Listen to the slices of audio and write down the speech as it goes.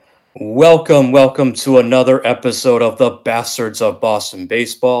Welcome to another episode of the Bastards of Boston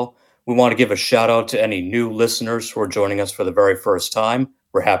Baseball. We want to give a shout out to any new listeners who are joining us for the very first time.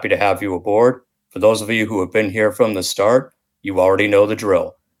 We're happy to have you aboard. For those of you who have been here from the start, you already know the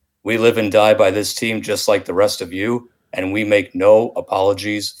drill. We live and die by this team just like the rest of you, and we make no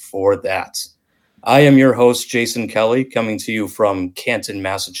apologies for that. I am your host, Jason Kelly, coming to you from Canton,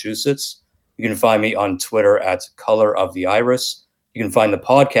 Massachusetts. You can find me on Twitter at Color of the Iris. You can find the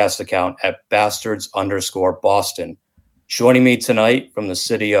podcast account at bastards_Boston. Joining me tonight from the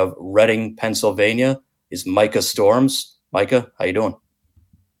city of Reading, Pennsylvania is Micah Storms. Micah, how you doing?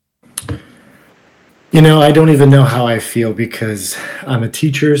 I don't even know how I feel because I'm a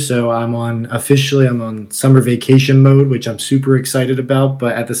teacher, so I'm on summer vacation mode, which I'm super excited about.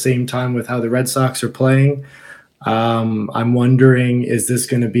 But at the same time, with how the Red Sox are playing, I'm wondering, is this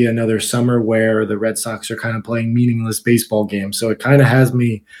going to be another summer where the Red Sox are kind of playing meaningless baseball games? So it kind of has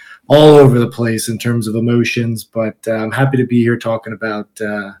me all over the place in terms of emotions, but I'm happy to be here talking about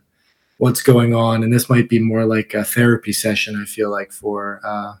what's going on. And this might be more like a therapy session, I feel like, for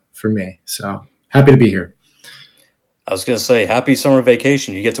me. So happy to be here. I was going to say, happy summer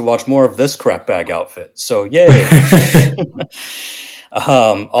vacation. You get to watch more of this crap bag outfit. So, yay.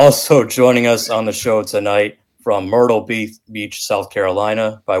 Also joining us on the show tonight from Myrtle Beach, South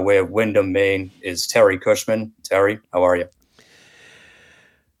Carolina, by way of Windham, Maine, is Terry Cushman. Terry, how are you?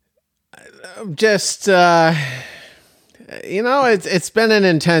 Just, it's been an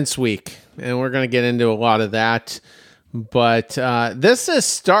intense week, and we're going to get into a lot of that. But this is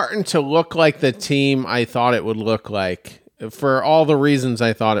starting to look like the team I thought it would look like, for all the reasons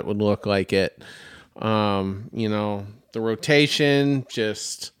I thought it would look like it. The rotation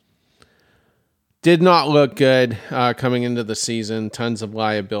just did not look good coming into the season. Tons of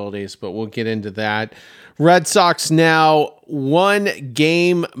liabilities, but we'll get into that. Red Sox now 1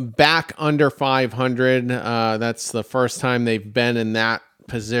 game back under 500. That's the first time they've been in that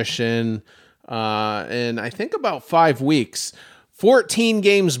position in I think about 5 weeks. 14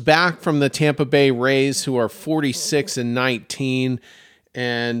 games back from the Tampa Bay Rays, who are 46-19.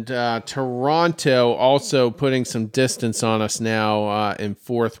 And Toronto also putting some distance on us now in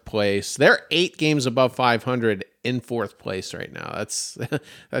 4th place. They're 8 games above 500 in 4th place right now. That's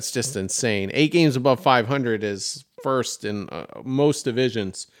just insane. 8 games above 500 is first in most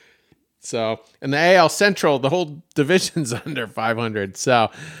divisions. So in the AL Central, the whole division's under 500. So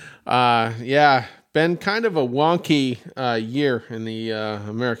been kind of a wonky year in the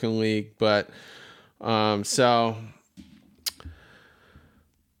American League, but so.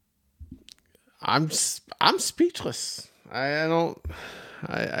 I'm speechless. I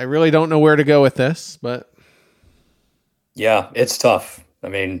really don't know where to go with this, but yeah, it's tough. I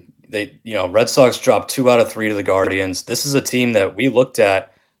mean, Red Sox dropped 2 out of 3 to the Guardians. This is a team that we looked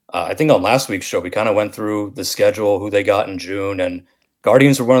at. I think on last week's show, we kind of went through the schedule, who they got in June, and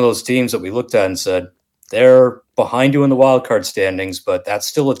Guardians were one of those teams that we looked at and said, they're behind you in the wild card standings, but that's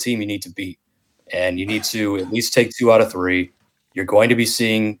still a team you need to beat. And you need to at least take 2 out of 3. You're going to be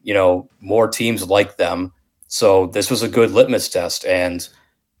seeing, more teams like them. So this was a good litmus test. And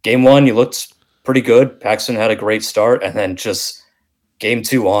game 1, you looked pretty good. Paxton had a great start. And then just game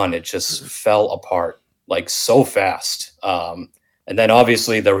 2 on, it just fell apart like so fast. And then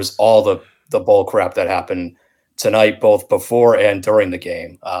obviously there was all the bull crap that happened tonight, both before and during the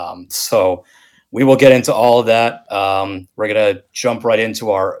game. So we will get into all of that. We're going to jump right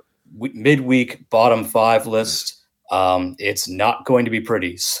into our midweek bottom 5 list. It's not going to be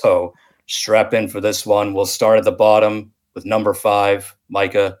pretty, so strap in for this one. We'll start at the bottom with number 5.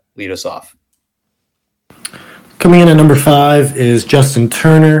 Micah, lead us off. Coming in at number 5 is Justin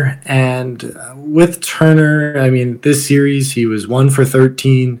Turner, and with Turner, I mean, this series he was 1 for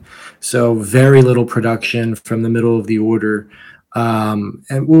 13, so very little production from the middle of the order.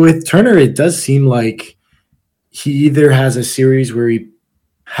 And with Turner, it does seem like he either has a series where he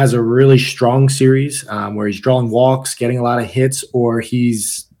has a really strong series where he's drawing walks, getting a lot of hits, or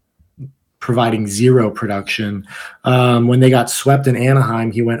he's providing zero production. When they got swept in Anaheim,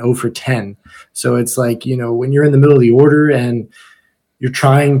 he went 0 for 10. So it's like, when you're in the middle of the order and you're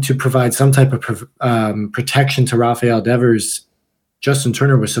trying to provide some type of protection to Rafael Devers, Justin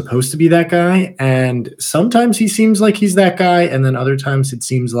Turner was supposed to be that guy. And sometimes he seems like he's that guy. And then other times it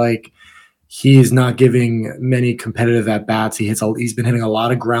seems like he is not giving many competitive at-bats. He's been hitting a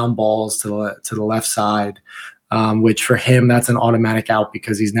lot of ground balls to the left side, which for him, that's an automatic out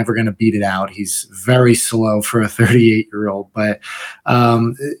because he's never going to beat it out. He's very slow for a 38-year-old. But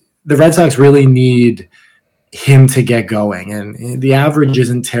the Red Sox really need him to get going. And the average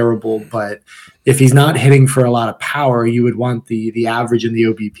isn't terrible, but if he's not hitting for a lot of power, you would want the average and the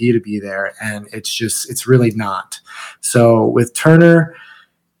OBP to be there, and it's really not. So with Turner,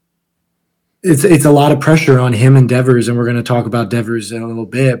 it's a lot of pressure on him and Devers, and we're going to talk about Devers in a little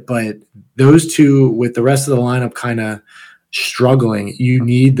bit, but those two with the rest of the lineup kind of struggling, you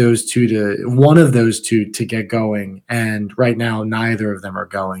need one of those two to get going, and right now neither of them are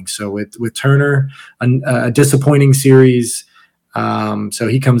going. So with Turner, a disappointing series, so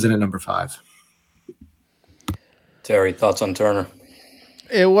he comes in at number 5. Terry, thoughts on Turner?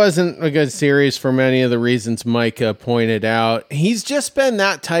 It wasn't a good series for many of the reasons Micah pointed out. He's just been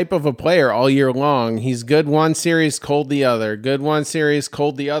that type of a player all year long. He's good one series, cold the other. Good one series,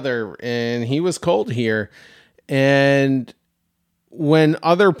 cold the other. And he was cold here. And when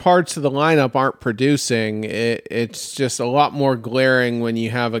other parts of the lineup aren't producing, it's just a lot more glaring when you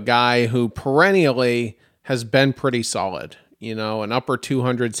have a guy who perennially has been pretty solid. You know, an upper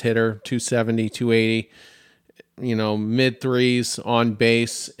 200s hitter, 270, 280. Mid threes on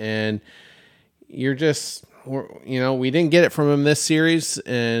base, and we didn't get it from him this series.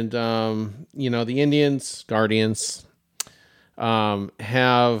 And, the Indians, Guardians,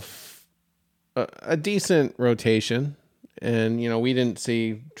 have a decent rotation, and, we didn't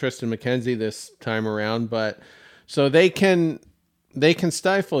see Tristan McKenzie this time around, but so they can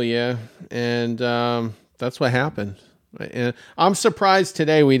stifle you. And, that's what happened. And I'm surprised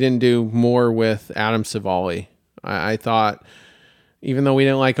today we didn't do more with Adam Civale. I thought, even though we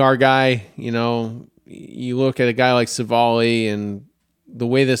didn't like our guy, you look at a guy like Civale and the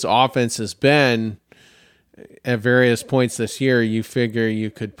way this offense has been at various points this year, you figure you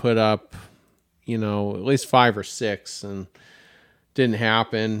could put up, at least 5 or 6, and didn't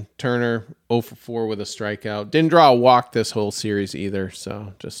happen. Turner 0 for 4 with a strikeout. Didn't draw a walk this whole series either,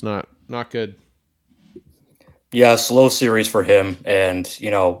 so just not good. Yeah, slow series for him. And,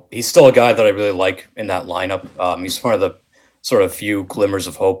 he's still a guy that I really like in that lineup. He's one of the sort of few glimmers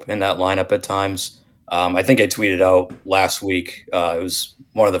of hope in that lineup at times. I think I tweeted out last week, it was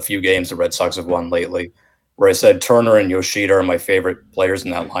one of the few games the Red Sox have won lately, where I said Turner and Yoshida are my favorite players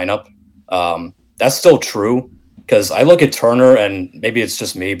in that lineup. That's still true, because I look at Turner, and maybe it's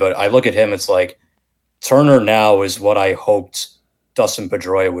just me, but I look at him, it's like Turner now is what I hoped Dustin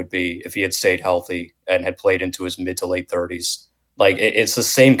Pedroia would be if he had stayed healthy and had played into his mid to late 30s. Like, it's the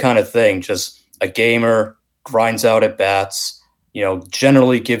same kind of thing, just a gamer, grinds out at bats,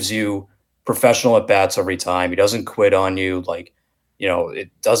 generally gives you professional at bats every time. He doesn't quit on you. It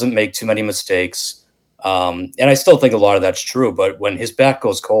doesn't make too many mistakes. And I still think a lot of that's true, but when his bat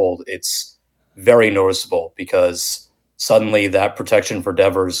goes cold, it's very noticeable, because suddenly that protection for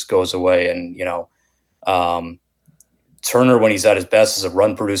Devers goes away. And, Turner, when he's at his best, is a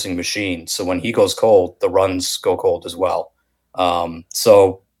run-producing machine. So when he goes cold, the runs go cold as well.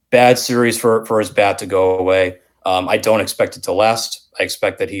 So bad series for his bat to go away. I don't expect it to last. I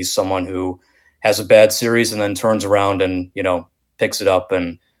expect that he's someone who has a bad series and then turns around and, picks it up.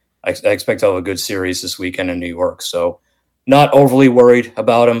 And I expect to have a good series this weekend in New York. So not overly worried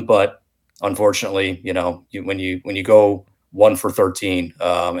about him, but unfortunately, when you go 1 for 13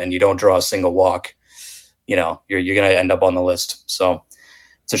 and you don't draw a single walk, you're going to end up on the list. So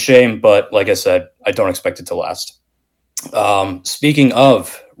it's a shame, but like I said, I don't expect it to last. Speaking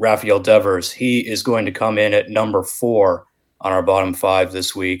of Rafael Devers, he is going to come in at number 4 on our bottom 5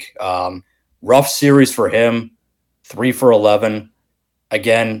 this week. Rough series for him, 3 for 11.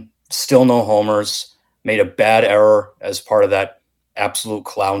 Again, still no homers. Made a bad error as part of that absolute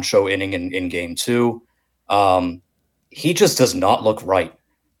clown show inning in game 2. He just does not look right.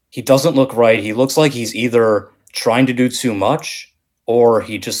 He doesn't look right. He looks like he's either trying to do too much or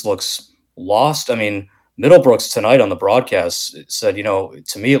he just looks lost. I mean, Middlebrooks tonight on the broadcast said,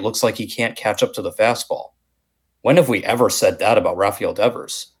 to me, it looks like he can't catch up to the fastball. When have we ever said that about Rafael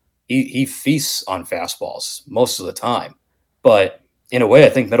Devers? He feasts on fastballs most of the time. But in a way, I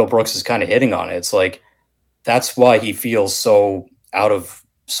think Middlebrooks is kind of hitting on it. It's like, that's why he feels so out of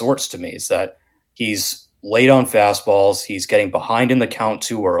sorts to me, is that he's late on fastballs. He's getting behind in the count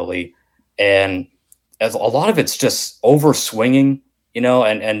too early. And as a lot of it's just over swinging,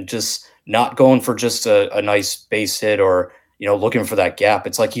 and just not going for just a nice base hit or, looking for that gap.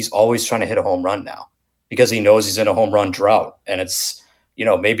 It's like he's always trying to hit a home run now because he knows he's in a home run drought. And it's,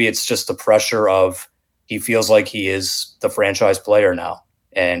 maybe it's just the pressure of he feels like he is the franchise player now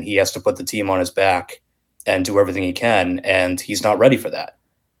and he has to put the team on his back and do everything he can. And he's not ready for that,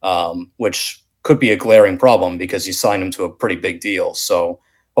 which could be a glaring problem because you signed him to a pretty big deal. So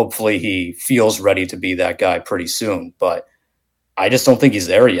hopefully he feels ready to be that guy pretty soon. But I just don't think he's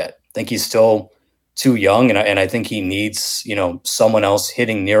there yet. I think he's still too young, and I think he needs, someone else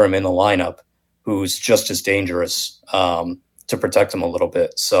hitting near him in the lineup who's just as dangerous, to protect him a little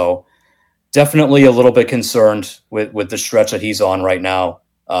bit. So definitely a little bit concerned with the stretch that he's on right now.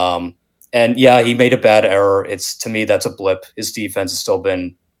 And yeah, he made a bad error. To me, that's a blip. His defense has still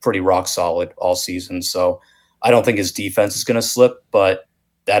been pretty rock solid all season. So I don't think his defense is going to slip, but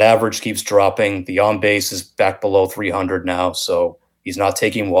that average keeps dropping. The on base is back below 300 now. So he's not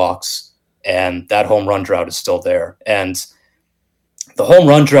taking walks, and that home run drought is still there. And the home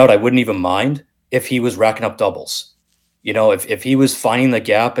run drought, I wouldn't even mind if he was racking up doubles. If he was finding the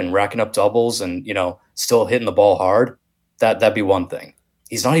gap and racking up doubles and, still hitting the ball hard, that'd be one thing.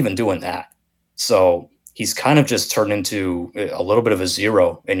 He's not even doing that. So he's kind of just turned into a little bit of a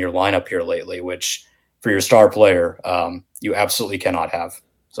zero in your lineup here lately, which for your star player, you absolutely cannot have.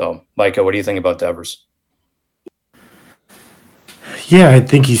 So, Micah, what do you think about Devers? Yeah, I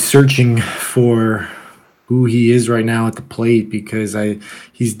think he's searching for who he is right now at the plate, because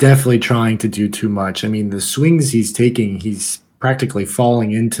he's definitely trying to do too much. I mean, the swings he's taking, he's practically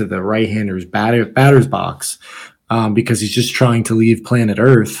falling into the right-hander's batter's box, because he's just trying to leave planet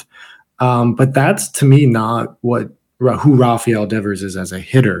Earth. But that's, to me, not who Rafael Devers is as a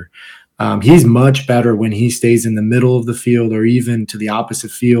hitter. He's much better when he stays in the middle of the field or even to the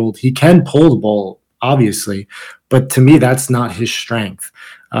opposite field. He can pull the ball, obviously, but to me, that's not his strength.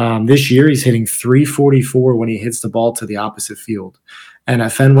 This year, he's hitting .344 when he hits the ball to the opposite field. And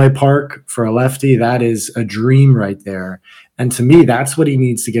at Fenway Park, for a lefty, that is a dream right there. And to me, that's what he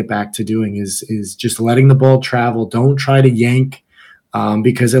needs to get back to doing is just letting the ball travel. Don't try to yank,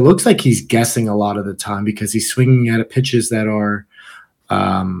 because it looks like he's guessing a lot of the time, because he's swinging at pitches that are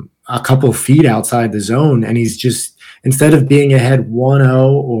a couple feet outside the zone. And he's just, instead of being ahead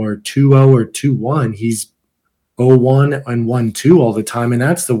 1-0 or 2-0 or 2-1, he's 0-1 and 1-2 all the time. And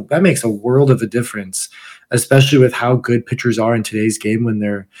that makes a world of a difference, especially with how good pitchers are in today's game when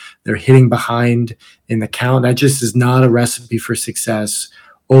they're hitting behind in the count. That just is not a recipe for success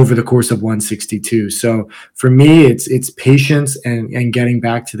over the course of 162. So for me, it's patience and getting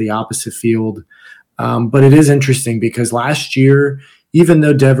back to the opposite field. But it is interesting because last year, even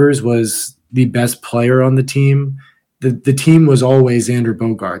though Devers was the best player on the team, the team was always Xander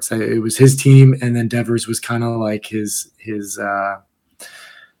Bogaerts. It was his team, and then Devers was kind of like the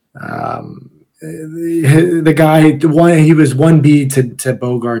guy. He was 1B to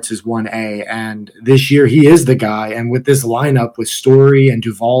Bogaerts is 1A, and this year he is the guy. And with this lineup with Story and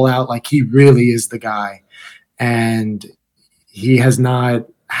Duvall out, like, he really is the guy, and he has not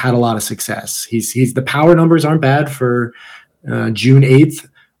had a lot of success. He's the power numbers aren't bad for June 8th.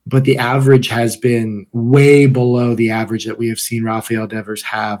 But the average has been way below the average that we have seen Rafael Devers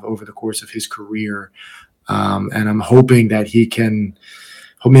have over the course of his career. And I'm hoping that he can,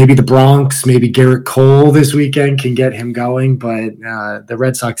 maybe the Bronx, maybe Garrett Cole this weekend can get him going. But the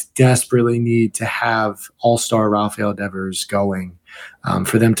Red Sox desperately need to have all-star Rafael Devers going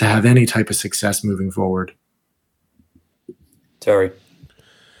for them to have any type of success moving forward. Terry.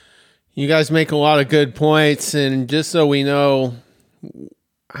 You guys make a lot of good points. And just so we know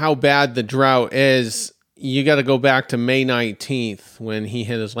how bad the drought is, you got to go back to May 19th when he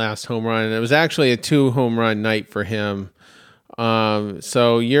hit his last home run. And it was actually a 2-home run night for him.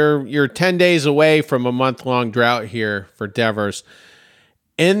 So you're 10 days away from a month-long drought here for Devers.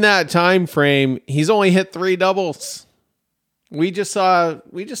 In that time frame, he's only hit 3 doubles. We just saw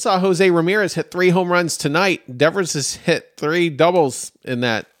Jose Ramirez hit 3 home runs tonight. Devers has hit 3 doubles in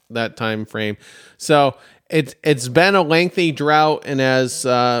that time frame. So It's been a lengthy drought, and as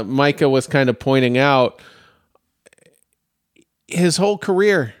Micah was kind of pointing out, his whole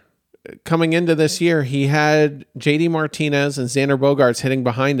career coming into this year, he had JD Martinez and Xander Bogaerts hitting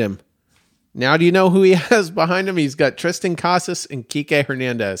behind him. Now do you know who he has behind him? He's got Tristan Casas and Kike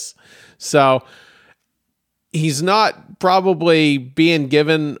Hernandez. So he's not probably being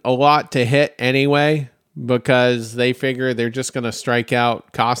given a lot to hit anyway, because they figure they're just going to strike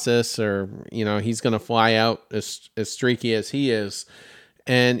out Casas, or, he's going to fly out as streaky as he is.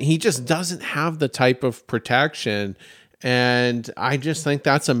 And he just doesn't have the type of protection. And I just think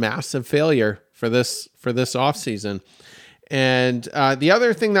that's a massive failure for this offseason. And the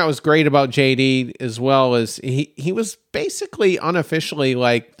other thing that was great about JD as well is he was basically unofficially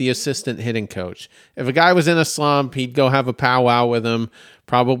like the assistant hitting coach. If a guy was in a slump, he'd go have a powwow with him,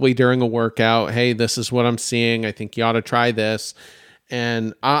 probably during a workout. Hey, this is what I'm seeing. I think you ought to try this.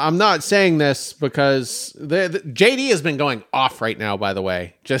 And I'm not saying this because the JD has been going off right now, by the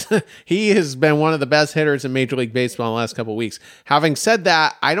way. Just he has been one of the best hitters in Major League Baseball in the last couple of weeks. Having said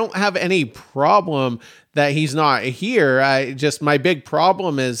that, I don't have any problem that he's not here. My big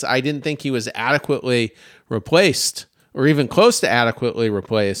problem is I didn't think he was adequately replaced or even close to adequately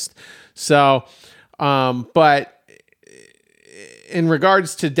replaced. So, but in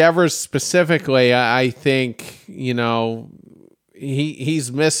regards to Devers specifically, I think,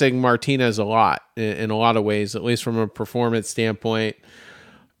 he's missing Martinez a lot in a lot of ways, at least from a performance standpoint.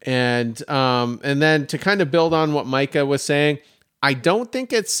 And then to kind of build on what Micah was saying, I don't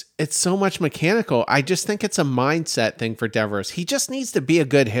think it's so much mechanical. I just think it's a mindset thing for Devers. He just needs to be a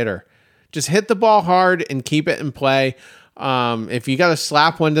good hitter. Just hit the ball hard and keep it in play. If you got to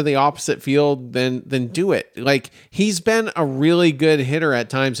slap one to the opposite field, then do it. Like, he's been a really good hitter at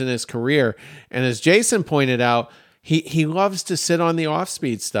times in his career. And as Jason pointed out, he loves to sit on the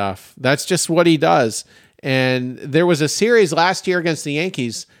off-speed stuff. That's just what he does. And there was a series last year against the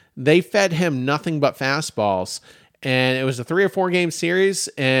Yankees. They fed him nothing but fastballs. And it was a 3 or 4 game series,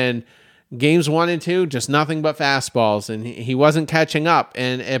 and games 1 and 2, just nothing but fastballs. And he wasn't catching up.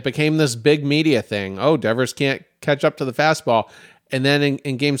 And it became this big media thing. Oh, Devers can't catch up to the fastball. And then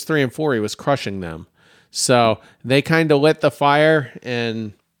in games 3 and 4, he was crushing them. So they kind of lit the fire,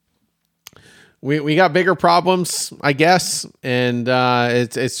 and we got bigger problems, I guess. And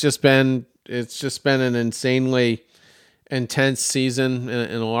it's just been an insanely intense season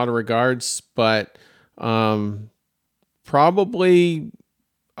in a lot of regards. But probably,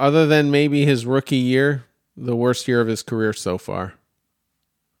 other than maybe his rookie year, the worst year of his career so far.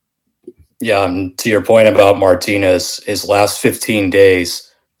 Yeah, and to your point about Martinez, his last 15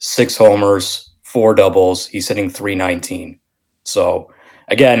 days, 6 homers, 4 doubles. He's hitting .319. So,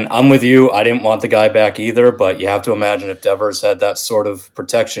 again, I'm with you. I didn't want the guy back either, but you have to imagine if Devers had that sort of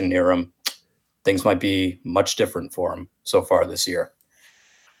protection near him, things might be much different for him so far this year.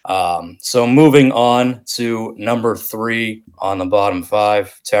 So moving on to number 3 on the bottom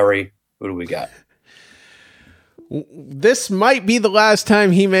 5, Terry, who do we got? This might be the last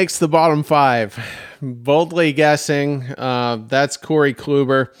time he makes the bottom 5. Boldly guessing, that's Corey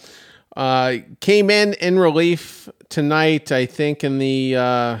Kluber. Came in relief tonight, I think in the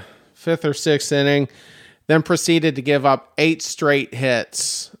 5th or 6th inning, then proceeded to give up 8 straight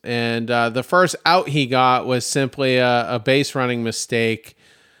hits. And the first out he got was simply a base running mistake.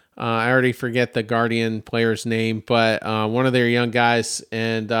 I already forget the Guardian player's name, but one of their young guys,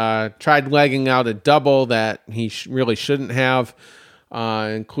 and tried legging out a double that he really shouldn't have.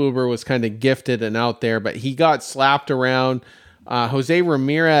 And Kluber was kind of gifted and out there, but he got slapped around. Jose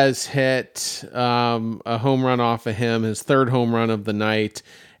Ramirez hit a home run off of him, his 3rd home run of the night.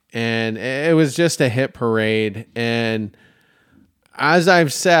 And it was just a hit parade. And as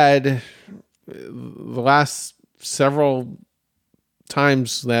I've said, the last several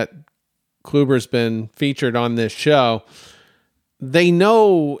times that Kluber's been featured on this show, they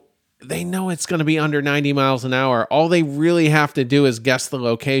know it's going to be under 90 miles an hour. All they really have to do is guess the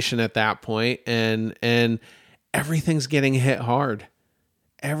location at that point, and everything's getting hit hard.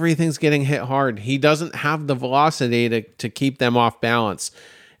 Everything's getting hit hard. He doesn't have the velocity to keep them off balance.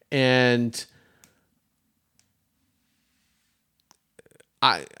 And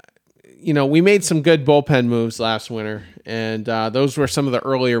we made some good bullpen moves last winter, and those were some of the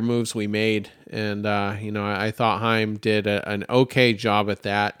earlier moves we made. And, I thought Chaim did an okay job at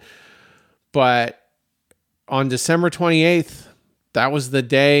that. But on December 28th, that was the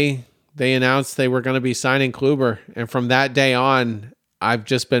day they announced they were going to be signing Kluber. And from that day on, I've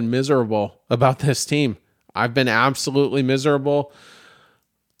just been miserable about this team. I've been absolutely miserable.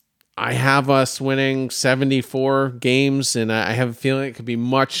 I have us winning 74 games, and I have a feeling it could be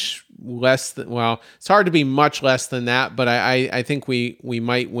much less than, well, it's hard to be much less than that, but I think we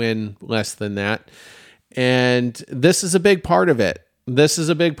might win less than that. And this is a big part of it.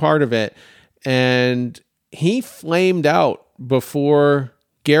 And he flamed out before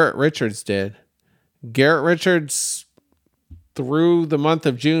Garrett Richards did. Garrett Richards, through the month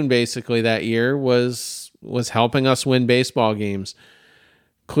of June, basically that year, was helping us win baseball games.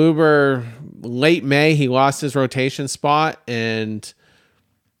 Kluber, late May, he lost his rotation spot, and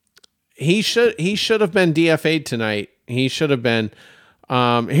he should have been DFA'd tonight. He should have been.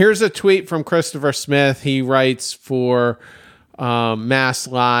 Here's a tweet from Christopher Smith. He writes for Mass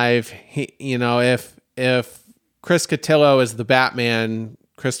Live. If Chris Cotillo is the Batman,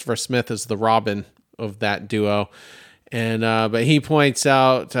 Christopher Smith is the Robin of that duo. And but he points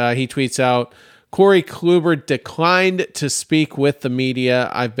out, he tweets out, Corey Kluber declined to speak with the media.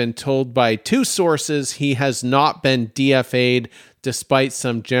 I've been told by 2 sources he has not been DFA'd. despite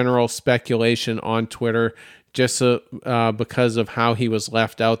some general speculation on Twitter, just because of how he was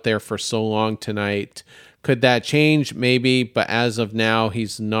left out there for so long tonight. Could that change? Maybe, but as of now,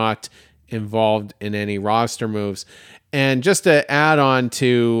 he's not involved in any roster moves. And just to add on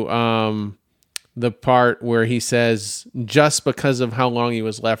to the part where he says, just because of how long he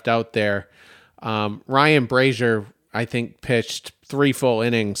was left out there, Ryan Brazier, I think, pitched 3 full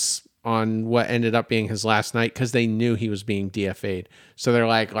innings on what ended up being his last night because they knew he was being DFA'd. So they're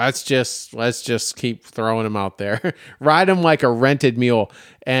like, let's just keep throwing him out there, ride him like a rented mule.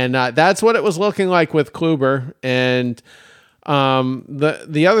 And that's what it was looking like with Kluber. And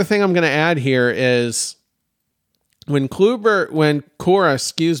the other thing I'm going to add here is when Cora,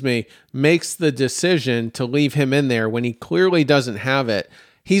 makes the decision to leave him in there when he clearly doesn't have it,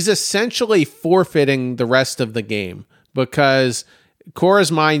 he's essentially forfeiting the rest of the game because Cora's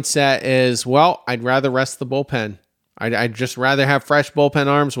mindset is, well, I'd rather rest the bullpen. I'd just rather have fresh bullpen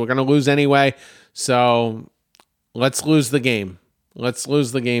arms. We're going to lose anyway. So let's lose the game. Let's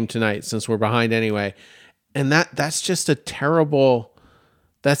lose the game tonight since we're behind anyway. And that's just a terrible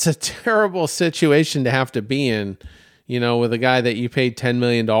situation to have to be in, with a guy that you paid $10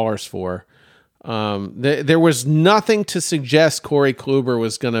 million for. There was nothing to suggest Corey Kluber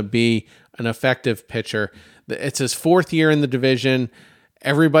was going to be an effective pitcher. It's his 4th year in the division.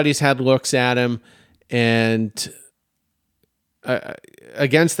 Everybody's had looks at him, and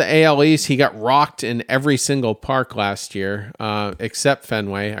against the AL East, he got rocked in every single park last year, except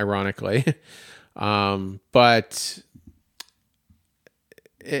Fenway, ironically. But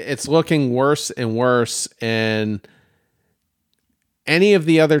it's looking worse and worse, and any of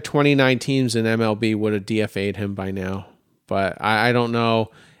the other 29 teams in MLB would have DFA'd him by now. But I don't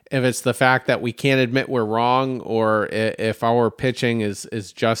know if it's the fact that we can't admit we're wrong or if our pitching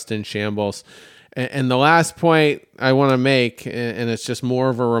is just in shambles. And the last point I want to make, and it's just more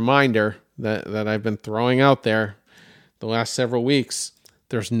of a reminder that I've been throwing out there the last several weeks,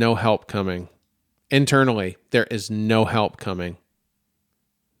 there's no help coming. Internally, there is no help coming.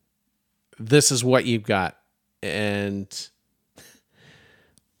 This is what you've got. And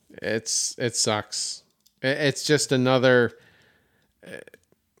it sucks. It's just another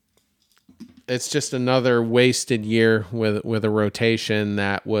wasted year with a rotation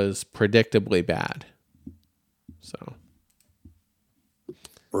that was predictably bad. So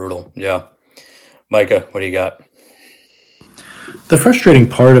brutal. Yeah. Micah, what do you got? The frustrating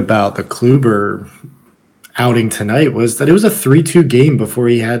part about the Kluber outing tonight was that it was a 3-2 game before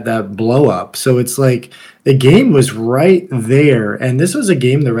he had that blow up. So it's like the game was right there, and this was a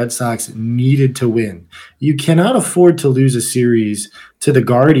game the Red Sox needed to win. You cannot afford to lose a series to the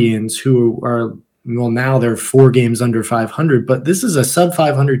Guardians, who are, well, now they're 4 games under 500, but this is a sub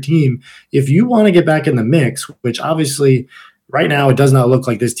 500 team. If you want to get back in the mix, which obviously right now it does not look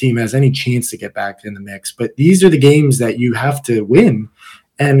like this team has any chance to get back in the mix, but these are the games that you have to win.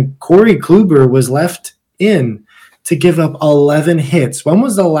 And Corey Kluber was left in to give up 11 hits. When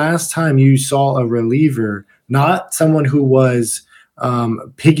was the last time you saw a reliever, not someone who was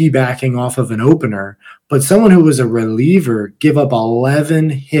piggybacking off of an opener, but someone who was a reliever, give up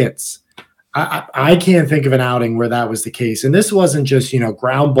 11 hits? I can't think of an outing where that was the case. And this wasn't just,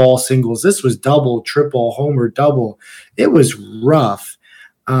 ground ball singles. This was double, triple, homer, double. It was rough.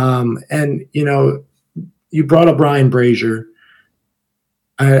 And you brought up Ryan Brazier.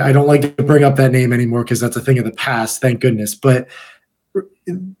 I don't like to bring up that name anymore because that's a thing of the past, thank goodness. But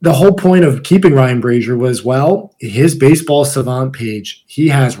the whole point of keeping Ryan Brazier was, well, his baseball savant page, he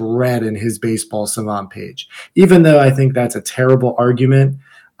has red in his baseball savant page, even though I think that's a terrible argument.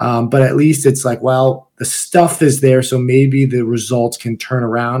 But at least it's like, well, the stuff is there, so maybe the results can turn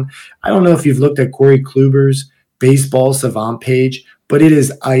around. I don't know if you've looked at Corey Kluber's baseball savant page, but it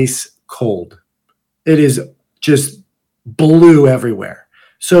is ice cold. It is just blue everywhere.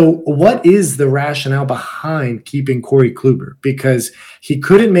 So what is the rationale behind keeping Corey Kluber? Because he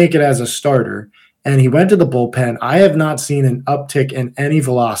couldn't make it as a starter, and he went to the bullpen. I have not seen an uptick in any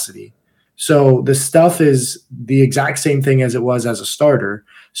velocity. So the stuff is the exact same thing as it was as a starter.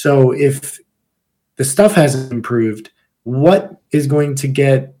 So if the stuff hasn't improved, what is going to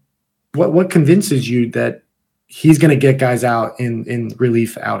get what convinces you that he's going to get guys out in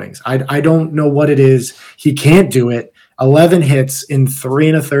relief outings? I don't know what it is. He can't do it. 11 hits in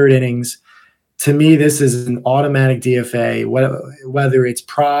 3 1/3 innings. To me, this is an automatic DFA, whether it's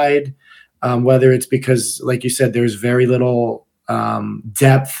pride, whether it's because, like you said, there's very little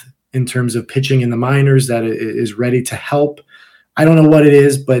depth in terms of pitching in the minors that is ready to help. I don't know what it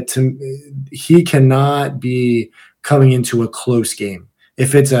is, but he cannot be coming into a close game.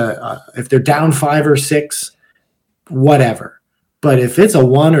 If they're down 5 or 6, whatever. But if it's a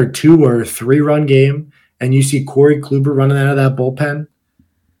 1 or 2 or 3 run game and you see Corey Kluber running out of that bullpen,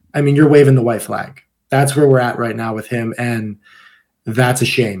 I mean, you're waving the white flag. That's where we're at right now with him. And that's a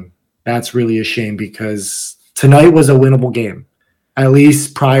shame. That's really a shame because tonight was a winnable game, at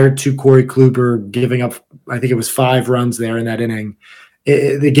least prior to Corey Kluber giving up, I think it was 5 runs there in that inning.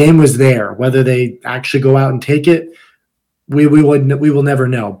 The game was there. Whether they actually go out and take it, we will never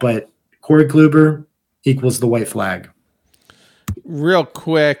know. But Corey Kluber equals the white flag. Real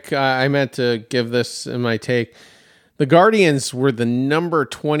quick, I meant to give this in my take. The Guardians were the number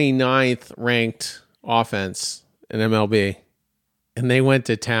 29th ranked offense in MLB, and they went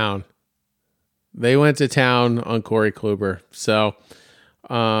to town. They went to town on Corey Kluber. So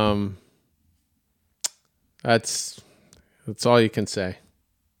that's all you can say.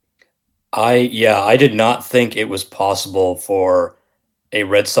 I did not think it was possible for a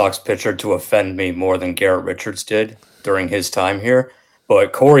Red Sox pitcher to offend me more than Garrett Richards did during his time here.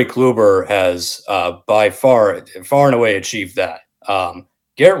 But Corey Kluber has by far and away achieved that.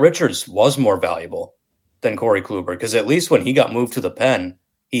 Garrett Richards was more valuable than Corey Kluber because at least when he got moved to the pen,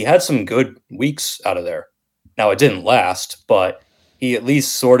 he had some good weeks out of there. Now, it didn't last, but he at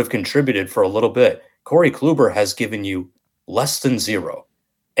least sort of contributed for a little bit. Corey Kluber has given you less than 0.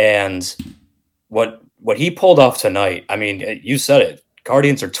 And what he pulled off tonight, I mean, you said it.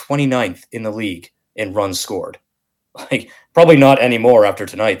 Guardians are 29th in the league in runs scored. Like, probably not anymore after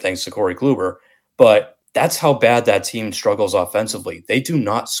tonight, thanks to Corey Kluber. But that's how bad that team struggles offensively. They do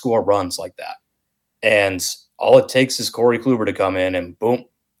not score runs like that. And all it takes is Corey Kluber to come in and boom,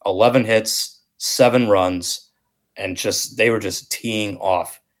 11 hits, 7 runs, and they were just teeing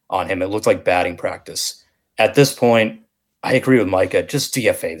off on him. It looked like batting practice. At this point, I agree with Micah. Just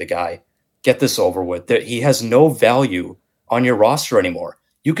DFA the guy. Get this over with. He has no value on your roster anymore.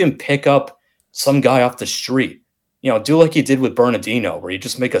 You can pick up some guy off the street. Do like you did with Bernardino, where you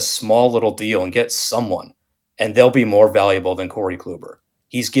just make a small little deal and get someone, and they'll be more valuable than Corey Kluber.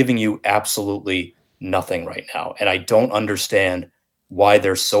 He's giving you absolutely nothing right now, and I don't understand why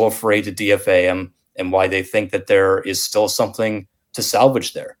they're so afraid to DFA him and why they think that there is still something to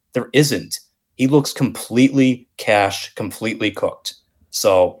salvage there. There isn't. He looks completely cashed, completely cooked.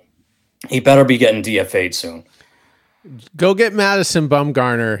 So he better be getting DFA'd soon. Go get Madison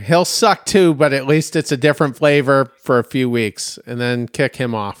Bumgarner. He'll suck too, but at least it's a different flavor for a few weeks and then kick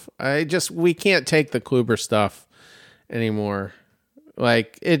him off. We can't take the Kluber stuff anymore.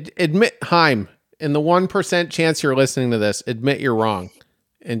 Like, admit, Chaim, in the 1% chance you're listening to this, admit you're wrong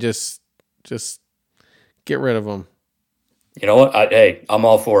and just get rid of him. You know what? Hey, I'm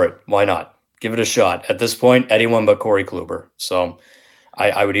all for it. Why not? Give it a shot. At this point, anyone but Corey Kluber. So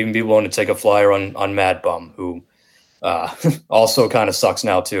I would even be willing to take a flyer on Mad Bum, who also kind of sucks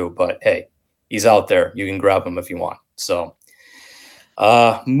now too. But hey, he's out there. You can grab him if you want. So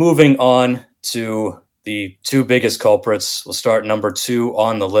moving on to the 2 biggest culprits. We'll start number 2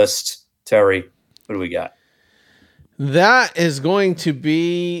 on the list. Terry, what do we got? That is going to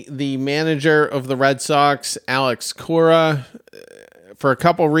be the manager of the Red Sox, Alex Cora, for a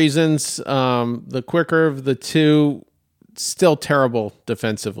couple reasons. The quicker of the 2, still terrible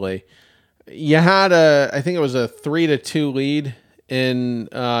defensively. You had I think it was a 3-2 lead in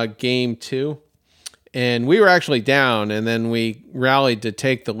game 2, and we were actually down, and then we rallied to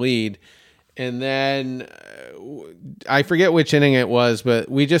take the lead. And then I forget which inning it was, but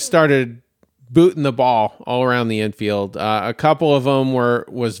we just started booting the ball all around the infield. A couple of them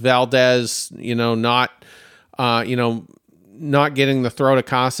was Valdez, not getting the throw to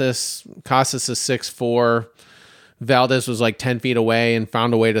Casas. Casas is 6'4". Valdez was like 10 feet away and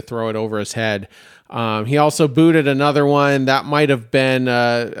found a way to throw it over his head. He also booted another one. That might have been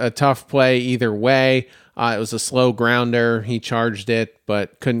a tough play either way. It was a slow grounder. He charged it,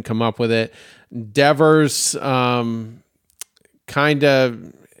 but couldn't come up with it. Devers kind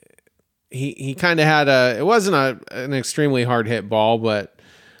of had it wasn't an extremely hard hit ball, but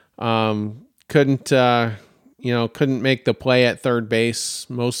couldn't make the play at third base.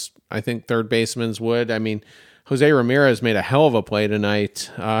 Most, I think, third basemen would. I mean, Jose Ramirez made a hell of a play tonight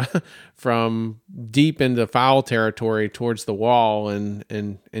from deep into foul territory towards the wall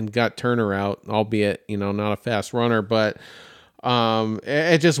and got Turner out, albeit, not a fast runner, but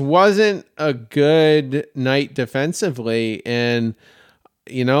it just wasn't a good night defensively. And,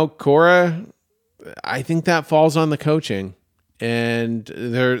 Cora, I think that falls on the coaching. And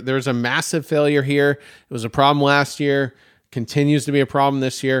there's a massive failure here. It was a problem last year, continues to be a problem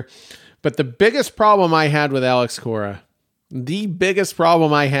this year. But the biggest problem I had with Alex Cora, was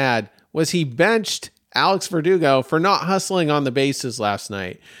he benched Alex Verdugo for not hustling on the bases last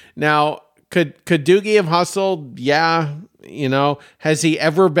night. Now, Could Doogie have hustled? Yeah. Has he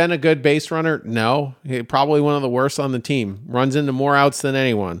ever been a good base runner? No. He's probably one of the worst on the team. Runs into more outs than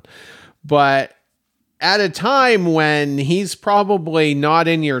anyone. But at a time when he's probably not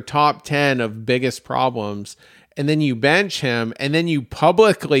in your top 10 of biggest problems, and then you bench him, and then you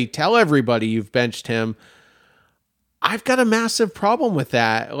publicly tell everybody you've benched him, I've got a massive problem with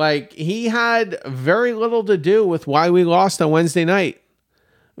that. Like, he had very little to do with why we lost on Wednesday night.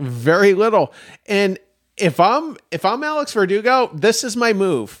 Very little. And if I'm Alex Verdugo, this is my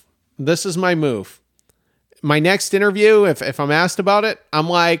move. My next interview, if I'm asked about it, I'm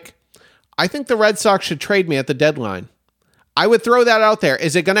like, I think the Red Sox should trade me at the deadline. I would throw that out there.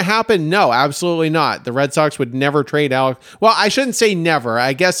 Is it going to happen? No, absolutely not. The Red Sox would never trade Alex. Well, I shouldn't say never.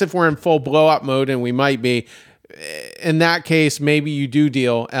 I guess if we're in full blow-up mode, and we might be, in that case, maybe you do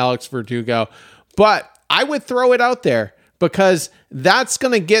deal Alex Verdugo. But I would throw it out there because that's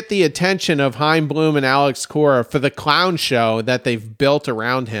going to get the attention of Chaim Bloom and Alex Cora for the clown show that they've built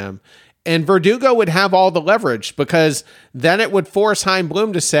around him. And Verdugo would have all the leverage because then it would force Chaim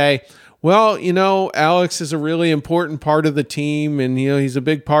Bloom to say, well, Alex is a really important part of the team and, he's a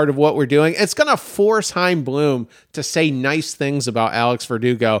big part of what we're doing. It's going to force Chaim Bloom to say nice things about Alex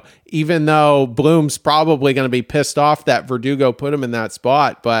Verdugo, even though Bloom's probably going to be pissed off that Verdugo put him in that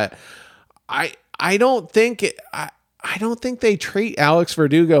spot. But I don't think they treat Alex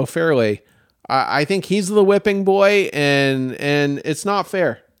Verdugo fairly. I think he's the whipping boy and it's not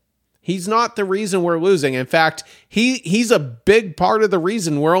fair. He's not the reason we're losing. In fact, he's a big part of the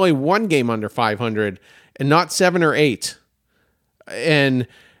reason we're only one game under 500 and not 7 or 8. And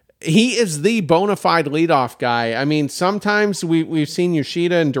he is the bona fide leadoff guy. I mean, sometimes we've seen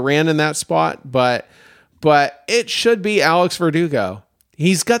Yoshida and Duran in that spot, but it should be Alex Verdugo.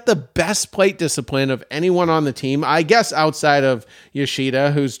 He's got the best plate discipline of anyone on the team, I guess, outside of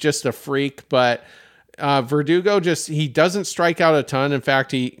Yoshida, who's just a freak, but Verdugo he doesn't strike out a ton. In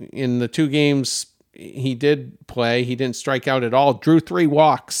fact, in the 2 games he did play, he didn't strike out at all. Drew 3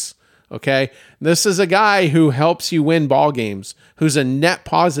 walks. Okay. This is a guy who helps you win ball games, who's a net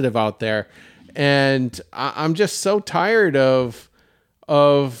positive out there. And I'm just so tired of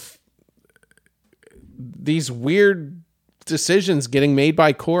these weird decisions getting made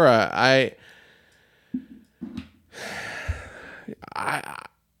by Cora.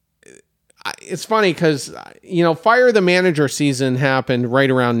 It's funny because, fire the manager season happened right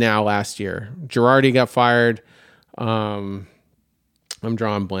around now last year. Girardi got fired. I'm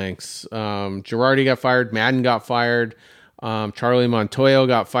drawing blanks. Girardi got fired. Madden got fired. Charlie Montoyo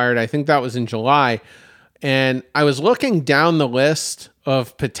got fired. I think that was in July. And I was looking down the list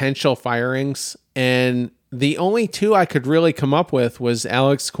of potential firings, and the only 2 I could really come up with was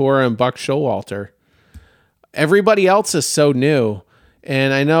Alex Cora and Buck Showalter. Everybody else is so new.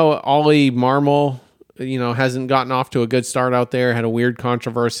 And I know Ollie Marmol, hasn't gotten off to a good start out there, had a weird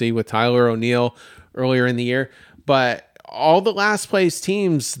controversy with Tyler O'Neill earlier in the year. But all the last place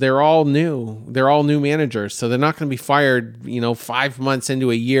teams, they're all new. They're all new managers. So they're not going to be fired, 5 months into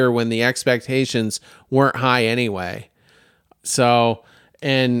a year when the expectations weren't high anyway. So,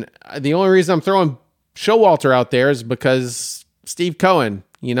 and the only reason I'm throwing Showalter out there is because Steve Cohen,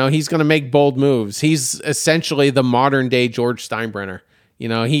 he's going to make bold moves. He's essentially the modern day George Steinbrenner.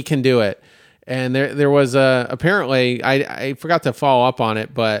 He can do it. And there was apparently, I forgot to follow up on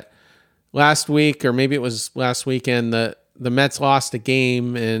it, but last week, or maybe it was last weekend, the Mets lost a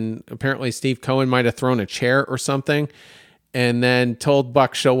game, and apparently Steve Cohen might have thrown a chair or something, and then told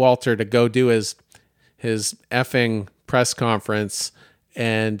Buck Showalter to go do his effing press conference.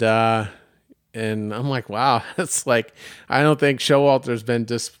 And I'm like, wow, it's like, I don't think Showalter's been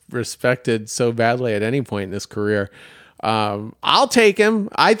disrespected so badly at any point in his career. I'll take him.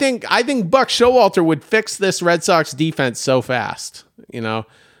 I think Buck Showalter would fix this Red Sox defense so fast.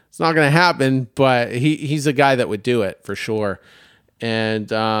 It's not going to happen, but he's a guy that would do it for sure.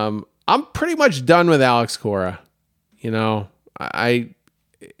 And I'm pretty much done with Alex Cora. I've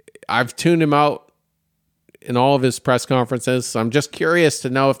tuned him out in all of his press conferences. So I'm just curious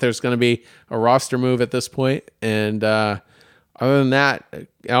to know if there's going to be a roster move at this point. And other than that,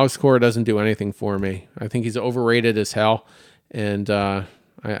 Alex Cora doesn't do anything for me. I think he's overrated as hell. And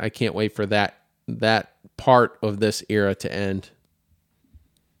I can't wait for that part of this era to end.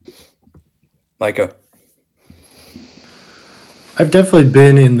 Micah. I've definitely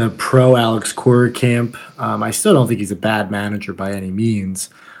been in the pro Alex Cora camp. I still don't think he's a bad manager by any means.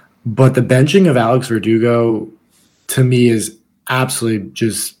 But the benching of Alex Verdugo, to me, is absolutely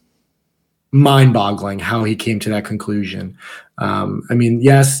just mind-boggling how he came to that conclusion. I mean,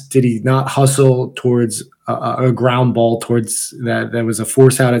 yes, did he not hustle towards a ground ball towards that was a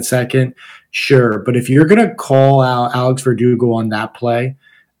force out at second? Sure. But if you're going to call out Alex Verdugo on that play,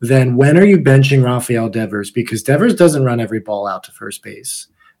 then when are you benching Rafael Devers? Because Devers doesn't run every ball out to first base.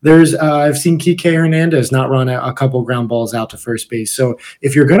 I've seen Kike Hernandez not run a couple ground balls out to first base. So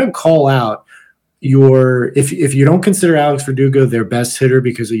if you're going to call out if you don't consider Alex Verdugo their best hitter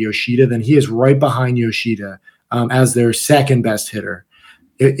because of Yoshida, then he is right behind Yoshida as their second best hitter.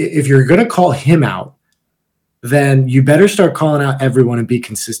 If you're going to call him out, then you better start calling out everyone and be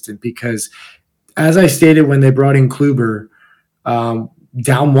consistent, because as I stated when they brought in Kluber, down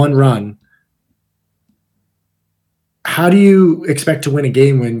 1 run, how do you expect to win a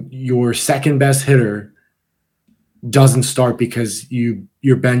game when your second best hitter doesn't start because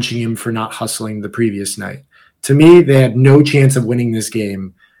you're benching him for not hustling the previous night? To me, they had no chance of winning this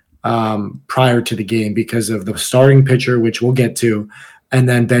game prior to the game because of the starting pitcher, which we'll get to, and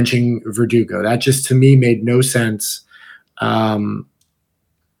then benching Verdugo. That just, to me, made no sense. I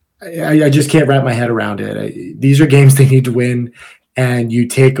just can't wrap my head around it. These are games they need to win, and you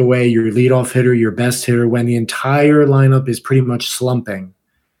take away your leadoff hitter, your best hitter, when the entire lineup is pretty much slumping.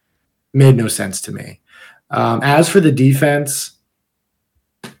 Made no sense to me. As for the defense,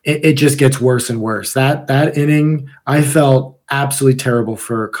 it just gets worse and worse. That inning, I felt absolutely terrible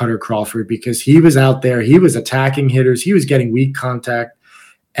for Cutter Crawford, because he was out there, he was attacking hitters, he was getting weak contact,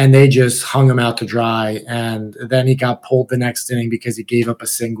 and they just hung him out to dry. And then he got pulled the next inning because he gave up a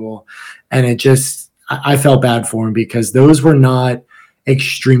single. And I felt bad for him, because those were not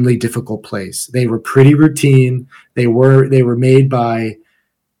extremely difficult plays. They were pretty routine. They were made by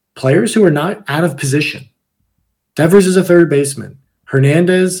players who are not out of position. Devers is a third baseman.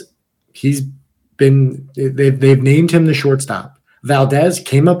 Hernandez, they've named him the shortstop. Valdez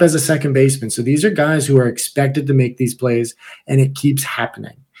came up as a second baseman. So these are guys who are expected to make these plays, and it keeps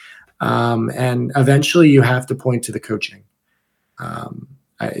happening. And eventually you have to point to the coaching.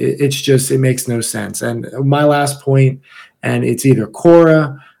 It makes no sense. And my last point, and it's either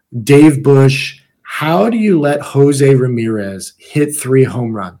Cora, Dave Bush, how do you let Jose Ramirez hit 3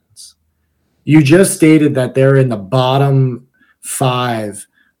 home runs? You just stated that they're in the bottom 5.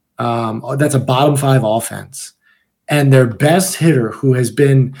 That's a bottom 5 offense. And their best hitter,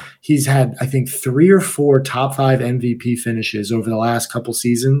 he's had, I think, 3 or 4 top 5 MVP finishes over the last couple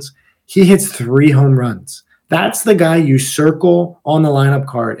seasons. He hits 3 home runs. That's the guy you circle on the lineup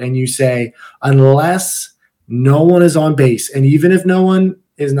card and you say, unless no one is on base, and even if no one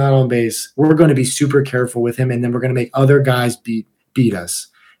is not on base, we're going to be super careful with him, and then we're going to make other guys beat us.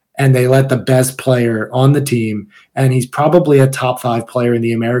 And they let the best player on the team, and he's probably a top 5 player in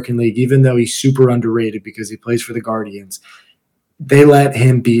the American League, even though he's super underrated because he plays for the Guardians. They let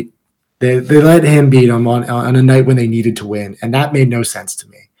him beat him on a night when they needed to win, and that made no sense to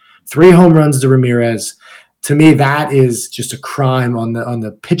me. 3 home runs to Ramirez. To me, that is just a crime on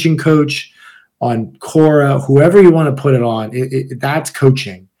the pitching coach, on Cora, whoever you want to put it on. That's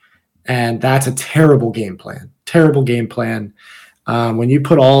coaching, and that's a terrible game plan. Terrible game plan. When you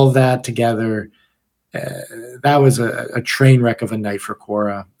put all of that together, that was a train wreck of a night for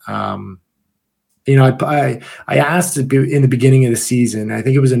Cora. I asked in the beginning of the season, I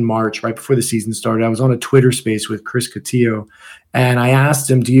think it was in March, right before the season started, I was on a Twitter space with Chris Cotillo, and I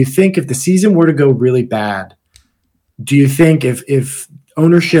asked him, do you think if the season were to go really bad, do you think if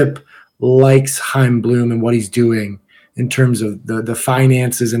ownership likes Chaim Bloom and what he's doing in terms of the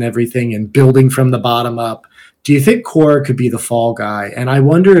finances and everything and building from the bottom up, do you think Cora could be the fall guy? And I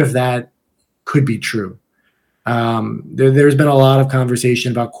wonder if that could be true. There's been a lot of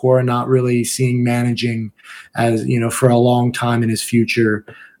conversation about Cora not really seeing managing as, for a long time in his future.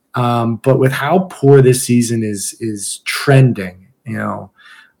 But with how poor this season is trending,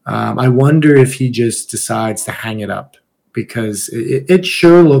 I wonder if he just decides to hang it up, because it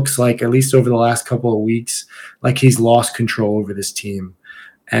sure looks like, at least over the last couple of weeks, like he's lost control over this team.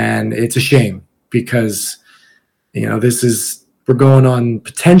 And it's a shame, because we're going on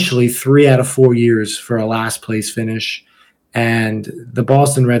potentially 3 out of 4 years for a last place finish. And the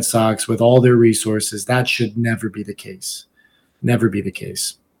Boston Red Sox, with all their resources, that should never be the case. Never be the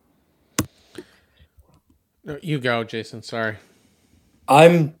case. No, you go, Jason. Sorry.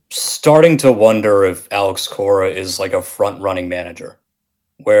 I'm starting to wonder if Alex Cora is like a front-running manager,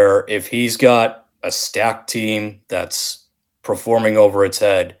 where if he's got a stacked team that's performing over its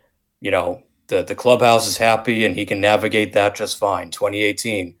head, the clubhouse is happy and he can navigate that just fine.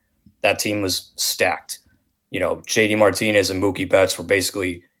 2018, that team was stacked. JD Martinez and Mookie Betts were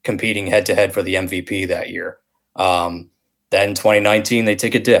basically competing head-to-head for the MVP that year. Then 2019, they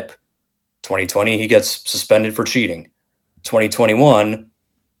take a dip. 2020, he gets suspended for cheating. 2021,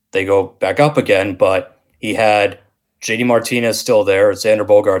 they go back up again, but he had JD Martinez still there, Xander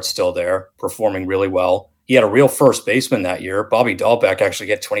Bogaerts still there, performing really well. He had a real first baseman that year. Bobby Dahlbeck actually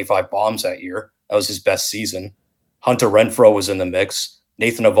get 25 bombs that year. That was his best season. Hunter Renfroe was in the mix.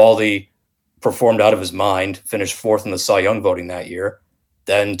 Nathan Eovaldi performed out of his mind, finished fourth in the Cy Young voting that year.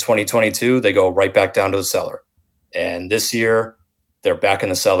 Then 2022, they go right back down to the cellar. And this year, they're back in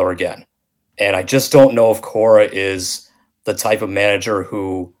the cellar again. And I just don't know if Cora is the type of manager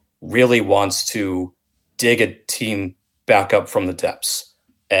who really wants to dig a team back up from the depths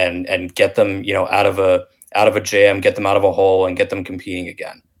and get them, out of a jam, get them out of a hole and get them competing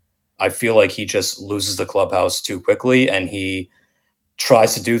again. I feel like he just loses the clubhouse too quickly and he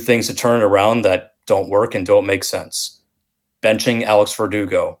tries to do things to turn it around that don't work and don't make sense. Benching Alex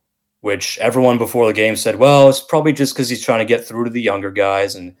Verdugo, which everyone before the game said, well, it's probably just because he's trying to get through to the younger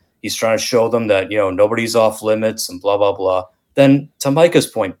guys and he's trying to show them that, nobody's off limits and blah, blah, blah. Then to Micah's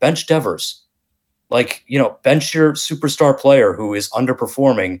point, bench Devers. Bench your superstar player who is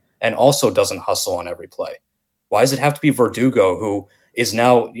underperforming and also doesn't hustle on every play. Why does it have to be Verdugo, who is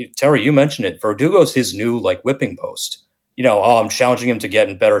now, Terry, you mentioned it, Verdugo's his new, whipping post. I'm challenging him to get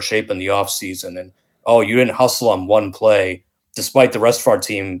in better shape in the offseason. And, you didn't hustle on one play, despite the rest of our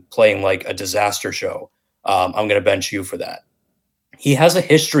team playing like a disaster show. I'm going to bench you for that. He has a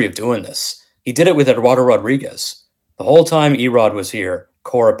history of doing this. He did it with Eduardo Rodriguez. The whole time Erod was here,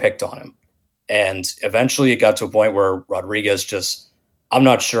 Cora picked on him. And eventually it got to a point where Rodriguez I'm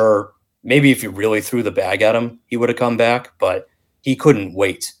not sure, maybe if you really threw the bag at him, he would have come back, but he couldn't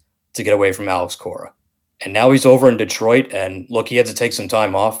wait to get away from Alex Cora. And now he's over in Detroit, and look, he had to take some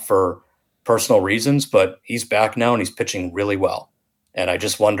time off for personal reasons, but he's back now and he's pitching really well. And I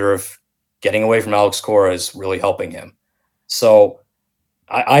just wonder if getting away from Alex Cora is really helping him. So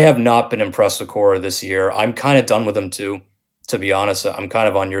I have not been impressed with Cora this year. I'm kind of done with him too, to be honest. I'm kind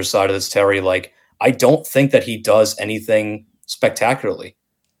of on your side of this, Terry. I don't think that he does anything spectacularly.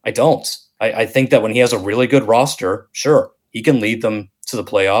 I don't. I think that when he has a really good roster, sure, he can lead them to the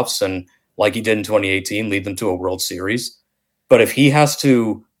playoffs and like he did in 2018, lead them to a World Series. But if he has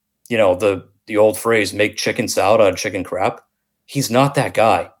to, the old phrase, make chicken salad out of chicken crap, he's not that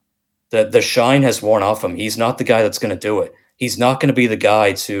guy. The shine has worn off him. He's not the guy that's going to do it. He's not going to be the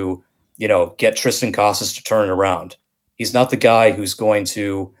guy to, get Tristan Casas to turn it around. He's not the guy who's going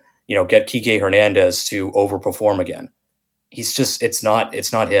to, get Kike Hernandez to overperform again. It's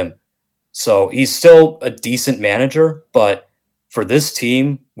not him. So he's still a decent manager, but for this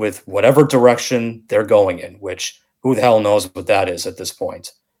team, with whatever direction they're going in, which who the hell knows what that is at this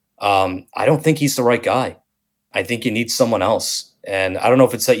point, I don't think he's the right guy. I think you need someone else. And I don't know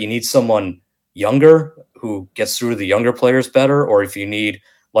if it's that you need someone younger who gets through to the younger players better, or if you need,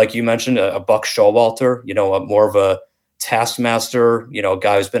 like you mentioned, a Buck Showalter, more of a taskmaster, a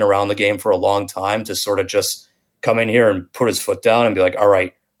guy who's been around the game for a long time to sort of just come in here and put his foot down and be like, all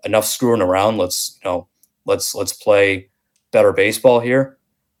right, enough screwing around. Let's play better baseball here.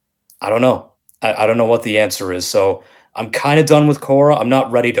 I don't know. I don't know what the answer is. So I'm kind of done with Cora. I'm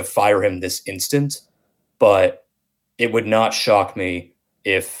not ready to fire him this instant, but it would not shock me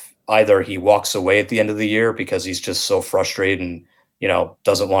if either he walks away at the end of the year because he's just so frustrated and,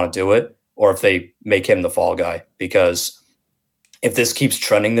 doesn't want to do it, or if they make him the fall guy. Because if this keeps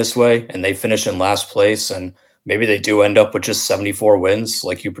trending this way and they finish in last place and maybe they do end up with just 74 wins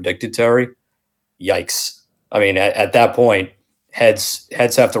like you predicted, Terry, yikes. I mean, at that point, heads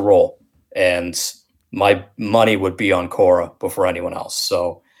have to roll. And my money would be on Cora before anyone else.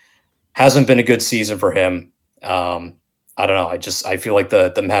 So hasn't been a good season for him. I don't know. I feel like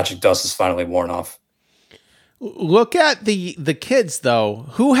the magic dust is finally worn off. Look at the kids, though.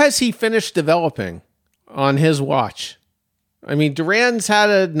 Who has he finished developing on his watch? I mean, Duran's had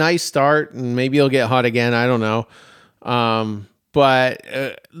a nice start, and maybe he'll get hot again. I don't know. But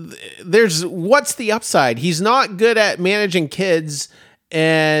what's the upside? He's not good at managing kids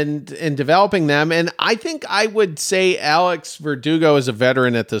and developing them. And I think I would say Alex Verdugo is a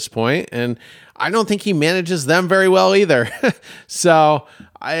veteran at this point, and I don't think he manages them very well either. So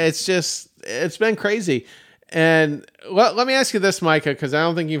it's been crazy. And let me ask you this, Micah, because I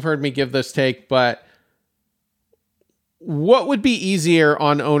don't think you've heard me give this take, but what would be easier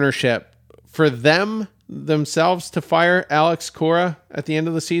on ownership for themselves to fire Alex Cora at the end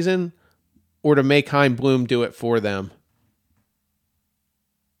of the season, or to make Chaim Bloom do it for them?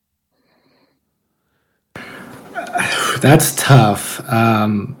 That's tough.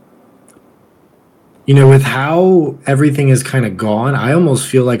 with how everything is kind of gone, I almost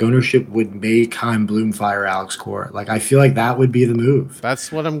feel like ownership would make Chaim Bloom fire Alex Cora. Like, I feel like that would be the move.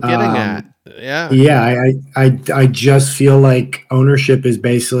 That's what I'm getting at. Yeah. Yeah, I just feel like ownership is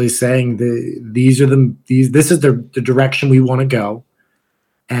basically saying this is the direction we want to go,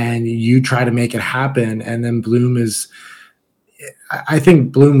 and you try to make it happen. And then I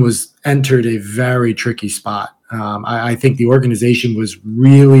think Bloom was entered a very tricky spot. I think the organization was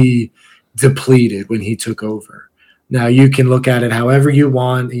really depleted when he took over. Now, you can look at it however you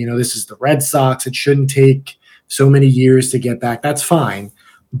want. This is the Red Sox. It shouldn't take so many years to get back. That's fine.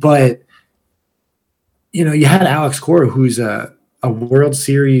 But, you had Alex Cora, who's a World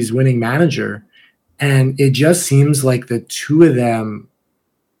Series winning manager. And it just seems like the two of them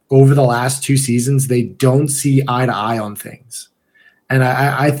over the last 2 seasons, they don't see eye to eye on things. And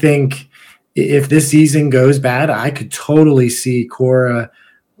I think if this season goes bad, I could totally see Cora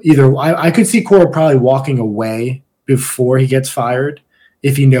I could see Cora probably walking away before he gets fired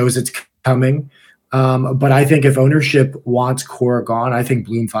if he knows it's coming. But I think if ownership wants Cora gone, I think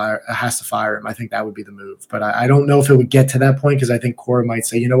Bloom has to fire him. I think that would be the move. But I don't know if it would get to that point, because I think Cora might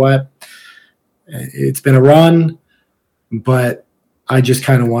say, you know what, it's been a run, but I just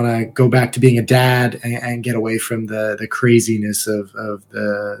kind of want to go back to being a dad and get away from the craziness of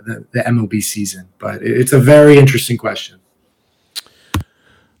the MLB season. But it's a very interesting question.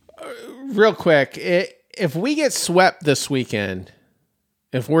 Real quick, if we get swept this weekend,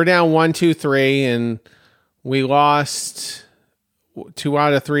 if we're down 1-2-3 and we lost 2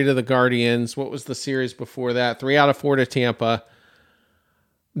 out of 3 to the Guardians, what was the series before that? 3 out of 4 to Tampa.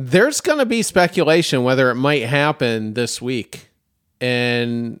 There's going to be speculation whether it might happen this week.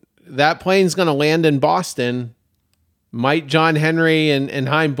 And that plane's going to land in Boston. Might John Henry and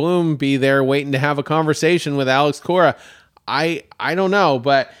Chaim Bloom be there waiting to have a conversation with Alex Cora? I don't know,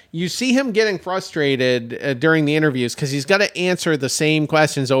 but you see him getting frustrated during the interviews because he's got to answer the same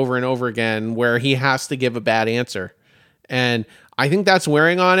questions over and over again where he has to give a bad answer. And I think that's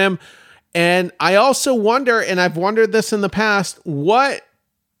wearing on him. And I also wonder, and I've wondered this in the past, what's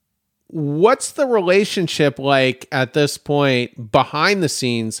the relationship like at this point behind the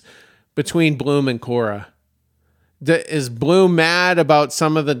scenes between Bloom and Cora? Is Bloom mad about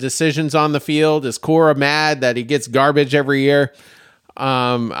some of the decisions on the field? Is Cora mad that he gets garbage every year?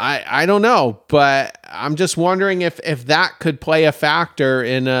 I don't know, but I'm just wondering if that could play a factor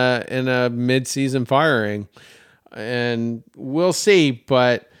in a mid-season firing, and we'll see.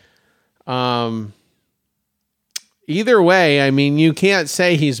 But either way, I mean, you can't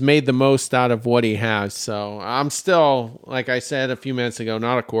say he's made the most out of what he has. So I'm still, like I said a few minutes ago,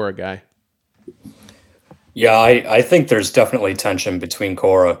 not a Cora guy. Yeah, I think there's definitely tension between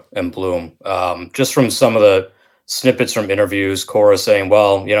Cora and Bloom. Just from some of the snippets from interviews, Cora saying,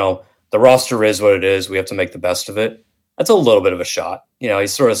 well, the roster is what it is. We have to make the best of it. That's a little bit of a shot.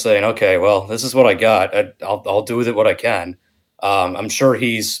 He's sort of saying, okay, well, this is what I got. I'll do with it what I can. I'm sure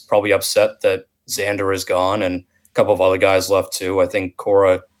he's probably upset that Xander is gone and a couple of other guys left too. I think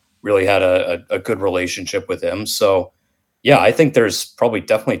Cora really had a good relationship with him. So, yeah, I think there's probably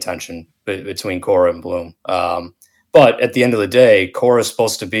definitely tension between Cora and Bloom. But at the end of the day, Cora is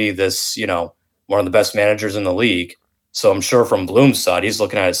supposed to be this, one of the best managers in the league. So I'm sure from Bloom's side, he's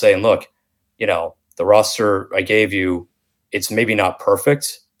looking at it saying, look, the roster I gave you, it's maybe not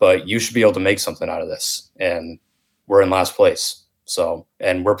perfect, but you should be able to make something out of this. And we're in last place. So,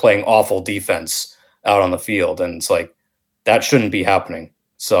 and we're playing awful defense out on the field. And it's like, that shouldn't be happening.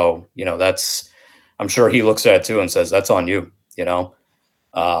 So, I'm sure he looks at it too and says, that's on you,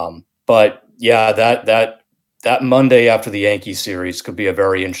 But yeah, that Monday after the Yankee series could be a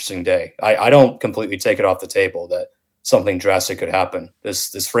very interesting day. I don't completely take it off the table that something drastic could happen.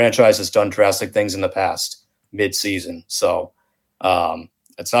 This franchise has done drastic things in the past mid-season. So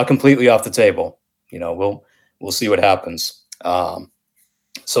it's not completely off the table. We'll see what happens.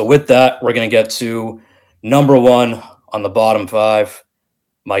 So with that, we're going to get to number 1 on the bottom 5,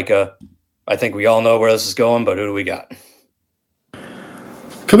 Micah. I think we all know where this is going, but who do we got?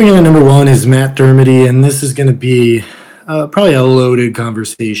 Coming in at number 1 is Matt Dermody, and this is going to be probably a loaded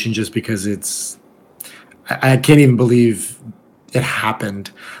conversation just because I can't even believe it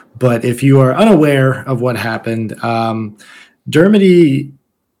happened. But if you are unaware of what happened, Dermody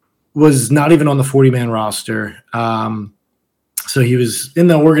was not even on the 40-man roster. So he was in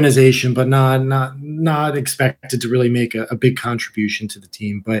the organization, but not expected to really make a big contribution to the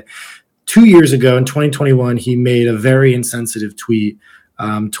team. But 2 years ago, in 2021, he made a very insensitive tweet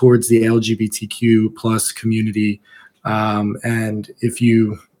towards the LGBTQ plus community. And if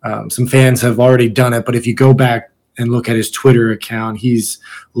you, some fans have already done it, but if you go back and look at his Twitter account, he's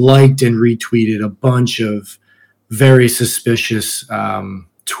liked and retweeted a bunch of very suspicious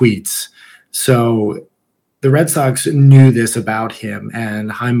tweets. So the Red Sox knew this about him,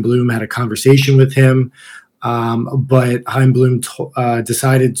 and Chaim Bloom had a conversation with him. But Chaim Bloom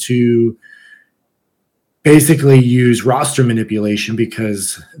decided to basically use roster manipulation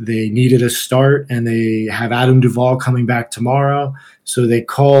because they needed a start and they have Adam Duvall coming back tomorrow. So they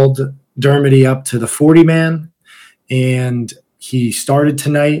called Dermody up to the 40-man, and he started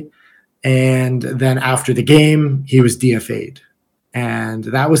tonight. And then after the game, he was DFA'd. And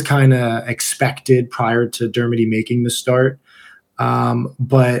that was kind of expected prior to Dermody making the start.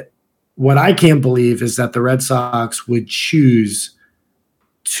 But what I can't believe is that the Red Sox would choose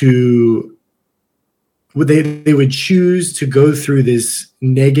to they would choose to go through this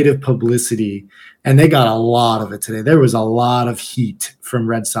negative publicity, and they got a lot of it today. There was a lot of heat from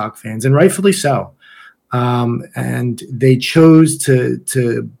Red Sox fans, and rightfully so. And they chose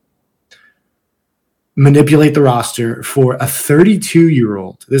to manipulate the roster for a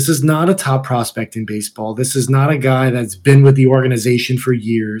 32-year-old. This is not a top prospect in baseball. This is not a guy that's been with the organization for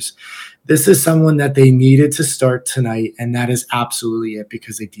years. This is someone that they needed to start tonight, and that is absolutely it,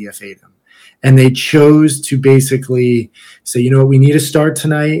 because they DFA'd him. And they chose to basically say, you know what, we need to start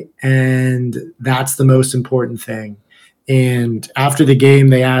tonight, and that's the most important thing. And after the game,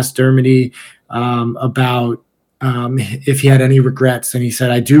 they asked Dermody about if he had any regrets, and he said,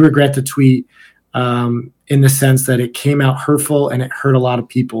 I do regret the tweet in the sense that it came out hurtful and it hurt a lot of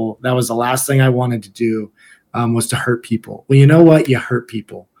people. That was the last thing I wanted to do, was to hurt people. Well, you know what? You hurt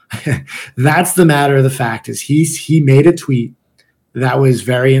people. That's the matter of the fact is he made a tweet that was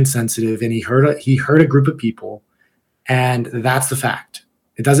very insensitive, and he hurt a group of people, and that's the fact.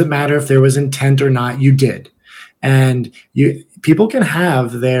 It doesn't matter if there was intent or not. You did. And people can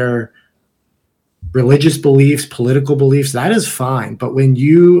have their religious beliefs, political beliefs. That is fine. But when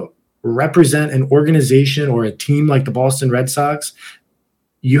you represent an organization or a team like the Boston Red Sox,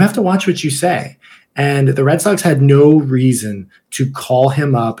 you have to watch what you say. And the Red Sox had no reason to call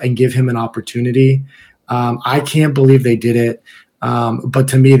him up and give him an opportunity. I can't believe they did it. But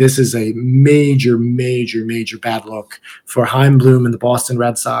to me, this is a major, major, major bad look for Chaim Bloom and the Boston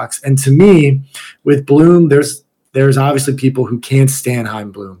Red Sox. And to me, with Bloom, there's obviously people who can't stand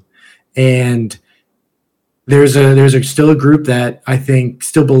Chaim Bloom. And there's still a group that I think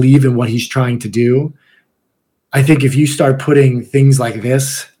still believe in what he's trying to do. I think if you start putting things like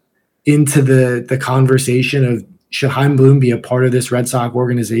this into the conversation of should Chaim Bloom be a part of this Red Sox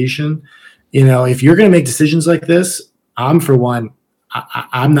organization, if you're going to make decisions like this, I'm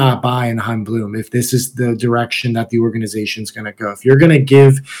not buying Chaim Bloom if this is the direction that the organization is going to go. If you're going to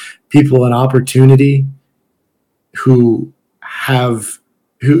give people an opportunity who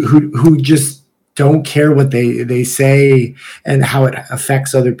just don't care what they say and how it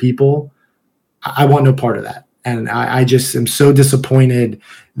affects other people, I want no part of that. And I just am so disappointed.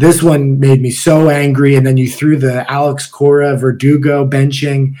 This one made me so angry. And then you threw the Alex Cora Verdugo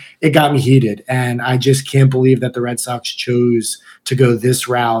benching. It got me heated. And I just can't believe that the Red Sox chose to go this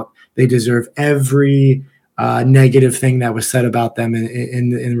route. They deserve every negative thing that was said about them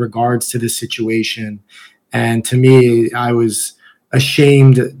in regards to this situation. And to me, I was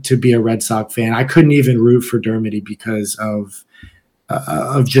ashamed to be a Red Sox fan. I couldn't even root for Dermody because of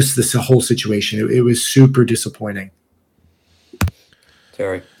just this whole situation. It was super disappointing.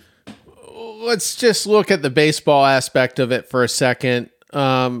 Terry. Let's just look at the baseball aspect of it for a second.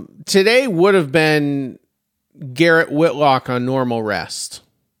 Today would have been Garrett Whitlock on normal rest.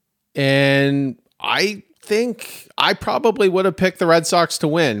 And I think I probably would have picked the Red Sox to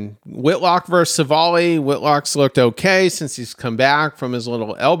win. Whitlock versus Savali. Whitlock's looked okay since he's come back from his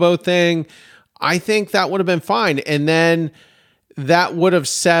little elbow thing. I think that would have been fine. And then that would have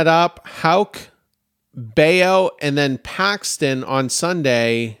set up Houck, Bayo, and then Paxton on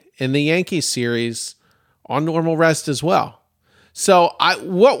Sunday in the Yankees series on normal rest as well. So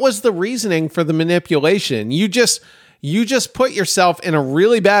what was the reasoning for the manipulation? You just put yourself in a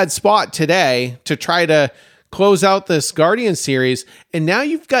really bad spot today to try to close out this Guardian series. And now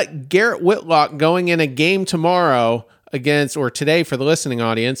you've got Garrett Whitlock going in a game tomorrow today for the listening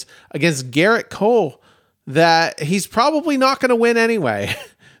audience, against Garrett Cole, that he's probably not going to win anyway.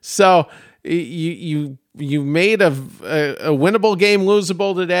 So you made a winnable game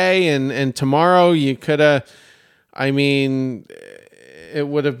losable today, and tomorrow you could have. I mean, it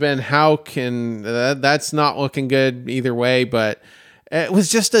would have been Houck, and that's not looking good either way. But it was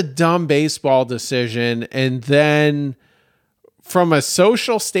just a dumb baseball decision. And then, from a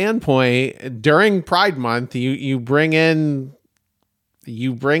social standpoint, during Pride Month, you bring in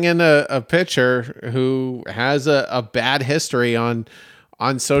you bring in a pitcher who has a bad history on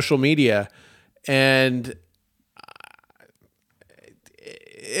social media, and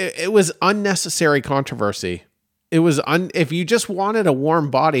it was unnecessary controversy. It was if you just wanted a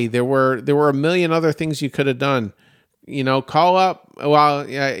warm body, there were a million other things you could have done. Call up. Well,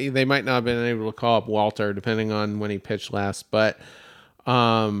 yeah, they might not have been able to call up Walter, depending on when he pitched last. But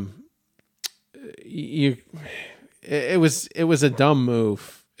it was a dumb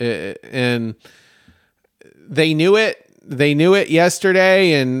move, and they knew it. They knew it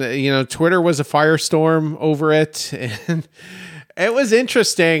yesterday, and Twitter was a firestorm over it, and it was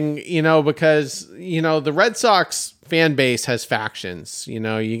interesting, because the Red Sox fan base has factions.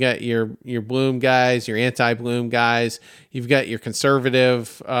 You got your Bloom guys, your anti-Bloom guys. You've got your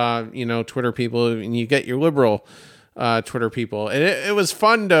conservative, Twitter people, and you get your liberal Twitter people. And it was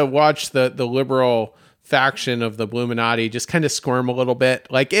fun to watch the liberal faction of the Bluminati just kind of squirm a little bit.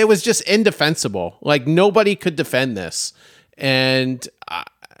 Like, it was just indefensible. Like, nobody could defend this. And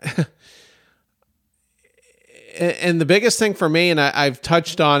and the biggest thing for me, and I've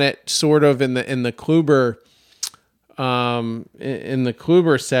touched on it sort of in the Kluber in the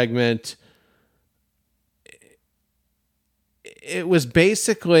Kluber segment, it was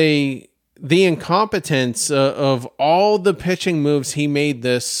basically the incompetence of all the pitching moves he made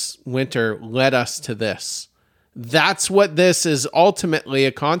this winter led us to this. That's what this is ultimately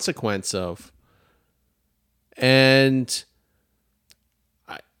a consequence of. And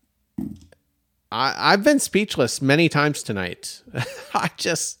I've been speechless many times tonight.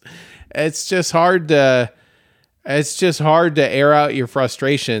 It's just hard to air out your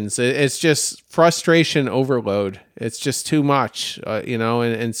frustrations. It's just frustration overload. It's just too much,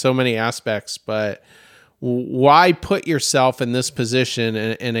 in so many aspects. But why put yourself in this position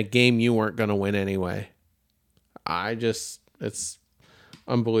in a game you weren't going to win anyway? It's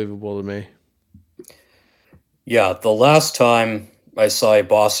unbelievable to me. Yeah, the last time I saw a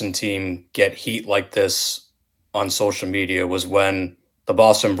Boston team get heat like this on social media was when the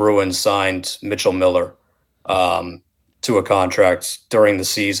Boston Bruins signed Mitchell Miller to a contract during the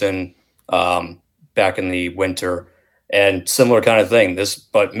season back in the winter, and similar kind of thing.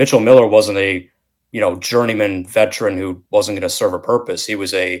 But Mitchell Miller wasn't a journeyman veteran who wasn't going to serve a purpose. He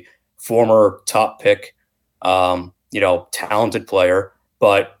was a former top pick, talented player,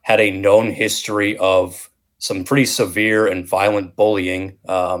 but had a known history of some pretty severe and violent bullying,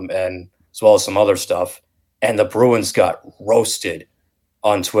 and as well as some other stuff. And the Bruins got roasted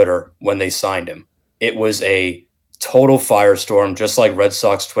on Twitter when they signed him. It was a total firestorm, just like Red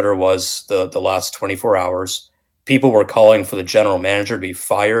Sox Twitter was the last 24 hours. People were calling for the general manager to be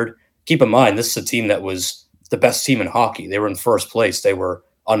fired. Keep in mind, this is a team that was the best team in hockey. They were in first place. They were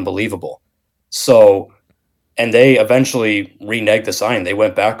unbelievable. So, and they eventually reneged the signing. They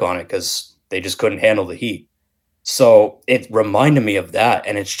went back on it because they just couldn't handle the heat. So it reminded me of that.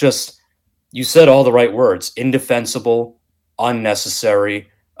 And it's just, you said all the right words: indefensible, unnecessary,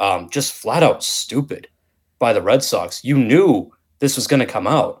 just flat out stupid by the Red Sox. You knew this was going to come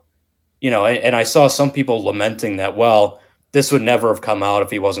out, and I saw some people lamenting that, well, this would never have come out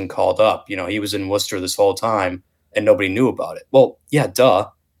if he wasn't called up. He was in Worcester this whole time and nobody knew about it. Well, yeah, duh,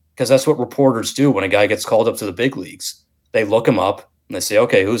 because that's what reporters do when a guy gets called up to the big leagues. They look him up and they say,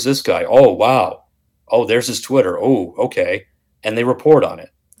 okay, who's this guy? Oh, wow. Oh, there's his Twitter. Oh, okay. And they report on it.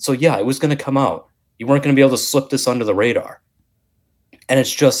 So yeah, it was going to come out. You weren't going to be able to slip this under the radar. And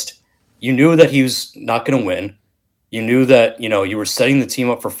it's just, you knew that he was not going to win. You knew that, you were setting the team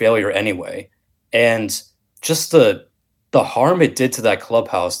up for failure anyway. And just the harm it did to that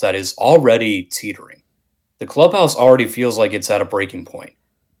clubhouse that is already teetering. The clubhouse already feels like it's at a breaking point.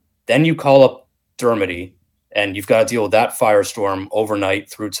 Then you call up Dermody, and you've got to deal with that firestorm overnight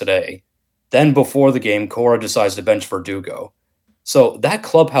through today. Then before the game, Cora decides to bench Verdugo. So that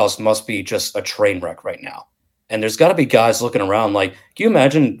clubhouse must be just a train wreck right now. And there's got to be guys looking around like, can you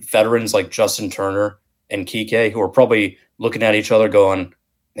imagine veterans like Justin Turner and Kike who are probably looking at each other going,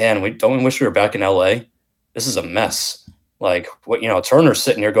 man, don't we wish we were back in LA? This is a mess. Like, Turner's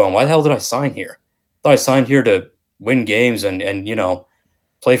sitting here going, why the hell did I sign here? I thought I signed here to win games and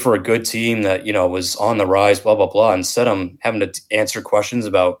play for a good team that, was on the rise, blah, blah, blah. Instead, I'm having to answer questions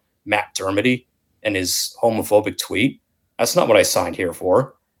about Matt Dermody and his homophobic tweet. That's not what I signed here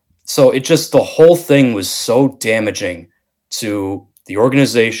for. So the whole thing was so damaging to the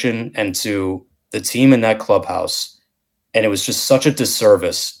organization and to the team in that clubhouse. And it was just such a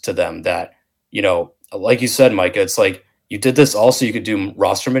disservice to them that, like you said, Micah, it's like you did this also, you could do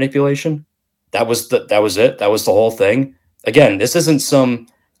roster manipulation. That was it. That was the whole thing. Again, this isn't some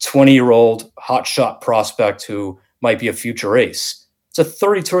 20-year-old hotshot prospect who might be a future ace. It's a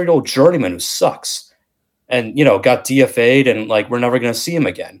 32-year-old journeyman who sucks and, got DFA'd and like, we're never going to see him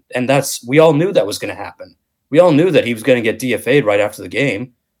again. And we all knew that was going to happen. We all knew that he was going to get DFA'd right after the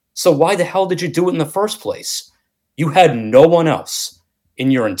game. So why the hell did you do it in the first place? You had no one else in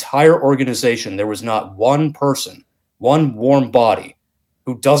your entire organization. There was not one person, one warm body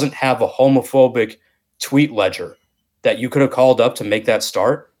who doesn't have a homophobic tweet ledger that you could have called up to make that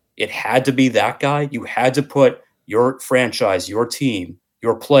start. It had to be that guy. You had to put your franchise, your team,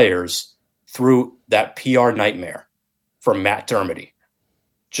 your players through that PR nightmare from Matt Dermody.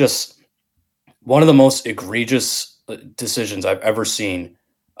 Just one of the most egregious decisions I've ever seen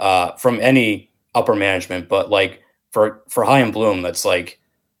from any upper management. But like for Chaim Bloom, that's like,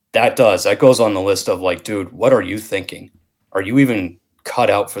 that goes on the list of like, dude, what are you thinking? Are you even cut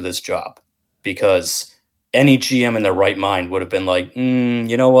out for this job? Because any GM in their right mind would have been like,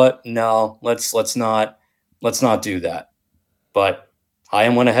 you know what? No, let's not do that. But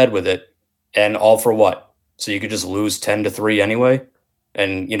Chaim went ahead with it, and all for what? So you could just lose 10-3 anyway,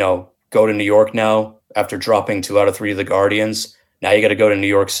 and go to New York now after dropping 2 out of 3 of the Guardians. Now you got to go to New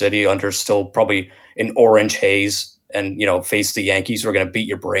York City under still probably an orange haze and, face the Yankees who are going to beat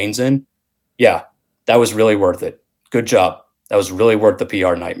your brains in. Yeah, that was really worth it. Good job. That was really worth the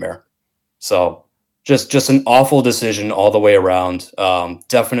PR nightmare. So just an awful decision all the way around.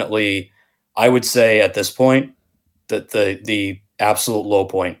 Definitely, I would say at this point that the absolute low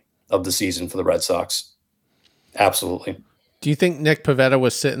point of the season for the Red Sox. Absolutely. Do you think Nick Pivetta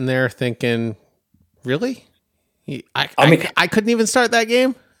was sitting there thinking, really? I couldn't even start that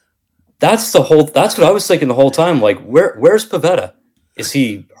game? That's what I was thinking the whole time. Like, where's Pivetta? Is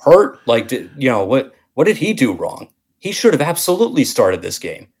he hurt? Like, what did he do wrong? He should have absolutely started this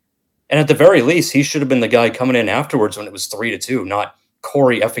game. And at the very least, he should have been the guy coming in afterwards when it was 3-2, not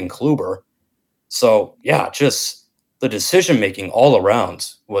Corey effing Kluber. So, yeah, just the decision-making all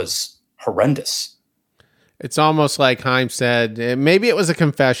around was horrendous. It's almost like Chaim said, maybe it was a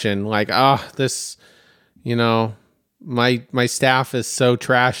confession, like, this, my staff is so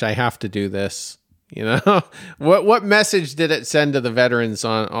trash, I have to do this. What message did it send to the veterans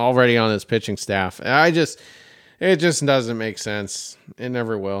already on his pitching staff? It just doesn't make sense. It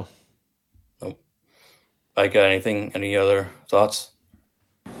never will. Nope. Micah, any other thoughts?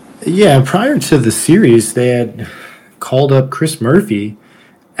 Yeah, prior to the series, they had called up Chris Murphy,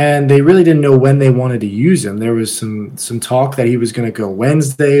 and they really didn't know when they wanted to use him. There was some talk that he was going to go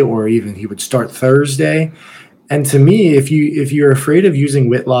Wednesday, or even he would start Thursday. And to me, if you're afraid of using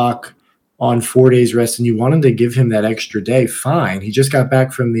Whitlock on 4 days rest and you wanted to give him that extra day, fine. He just got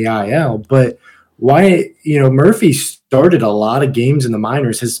back from the IL, but why? Murphy started a lot of games in the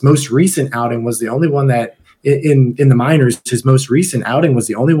minors. His most recent outing was the only one that in the minors. His most recent outing was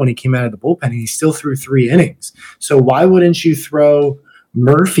the only one he came out of the bullpen, and he still threw 3 innings. So why wouldn't you throw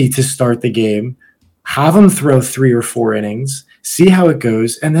Murphy to start the game, have him throw 3 or 4 innings, see how it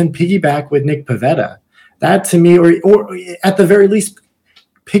goes, and then piggyback with Nick Pivetta? That to me, or at the very least,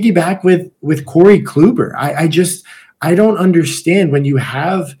 piggyback with Corey Kluber. I don't understand when you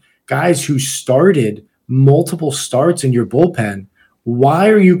have guys who started multiple starts in your bullpen. Why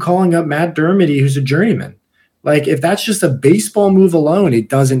are you calling up Matt Dermody, who's a journeyman? Like, if that's just a baseball move alone, it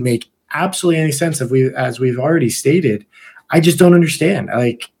doesn't make absolutely any sense. As we've already stated, I just don't understand.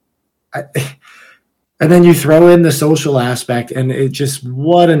 And then you throw in the social aspect, and it just,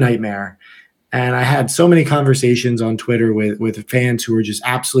 what a nightmare. And I had so many conversations on Twitter with fans who were just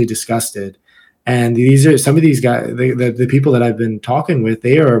absolutely disgusted. And these are some of these guys, the people that I've been talking with,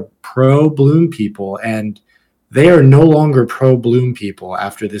 they are pro Bloom people, and they are no longer pro Bloom people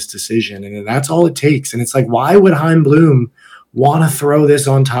after this decision. And that's all it takes. And it's like, why would Chaim Bloom want to throw this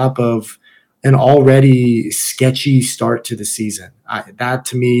on top of an already sketchy start to the season? That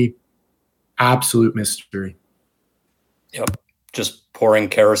to me, absolute mystery. Yep. Just pouring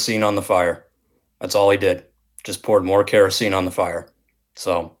kerosene on the fire. That's all he did. Just poured more kerosene on the fire.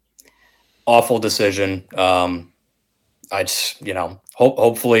 So awful decision. I just,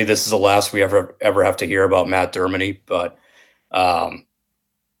 hopefully this is the last we ever have to hear about Matt Dermody, but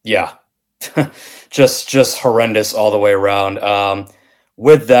yeah, just horrendous all the way around.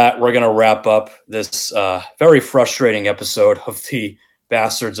 With that, we're going to wrap up this very frustrating episode of the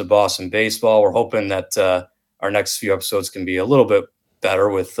Bastards of Boston Baseball. We're hoping that our next few episodes can be a little bit better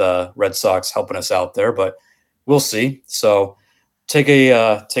with Red Sox helping us out there, but we'll see. So take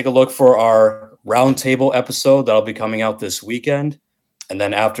a look for our roundtable episode that'll be coming out this weekend. And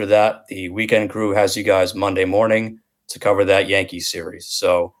then after that, the weekend crew has you guys Monday morning to cover that Yankees series.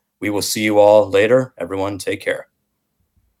 So we will see you all later. Everyone, take care.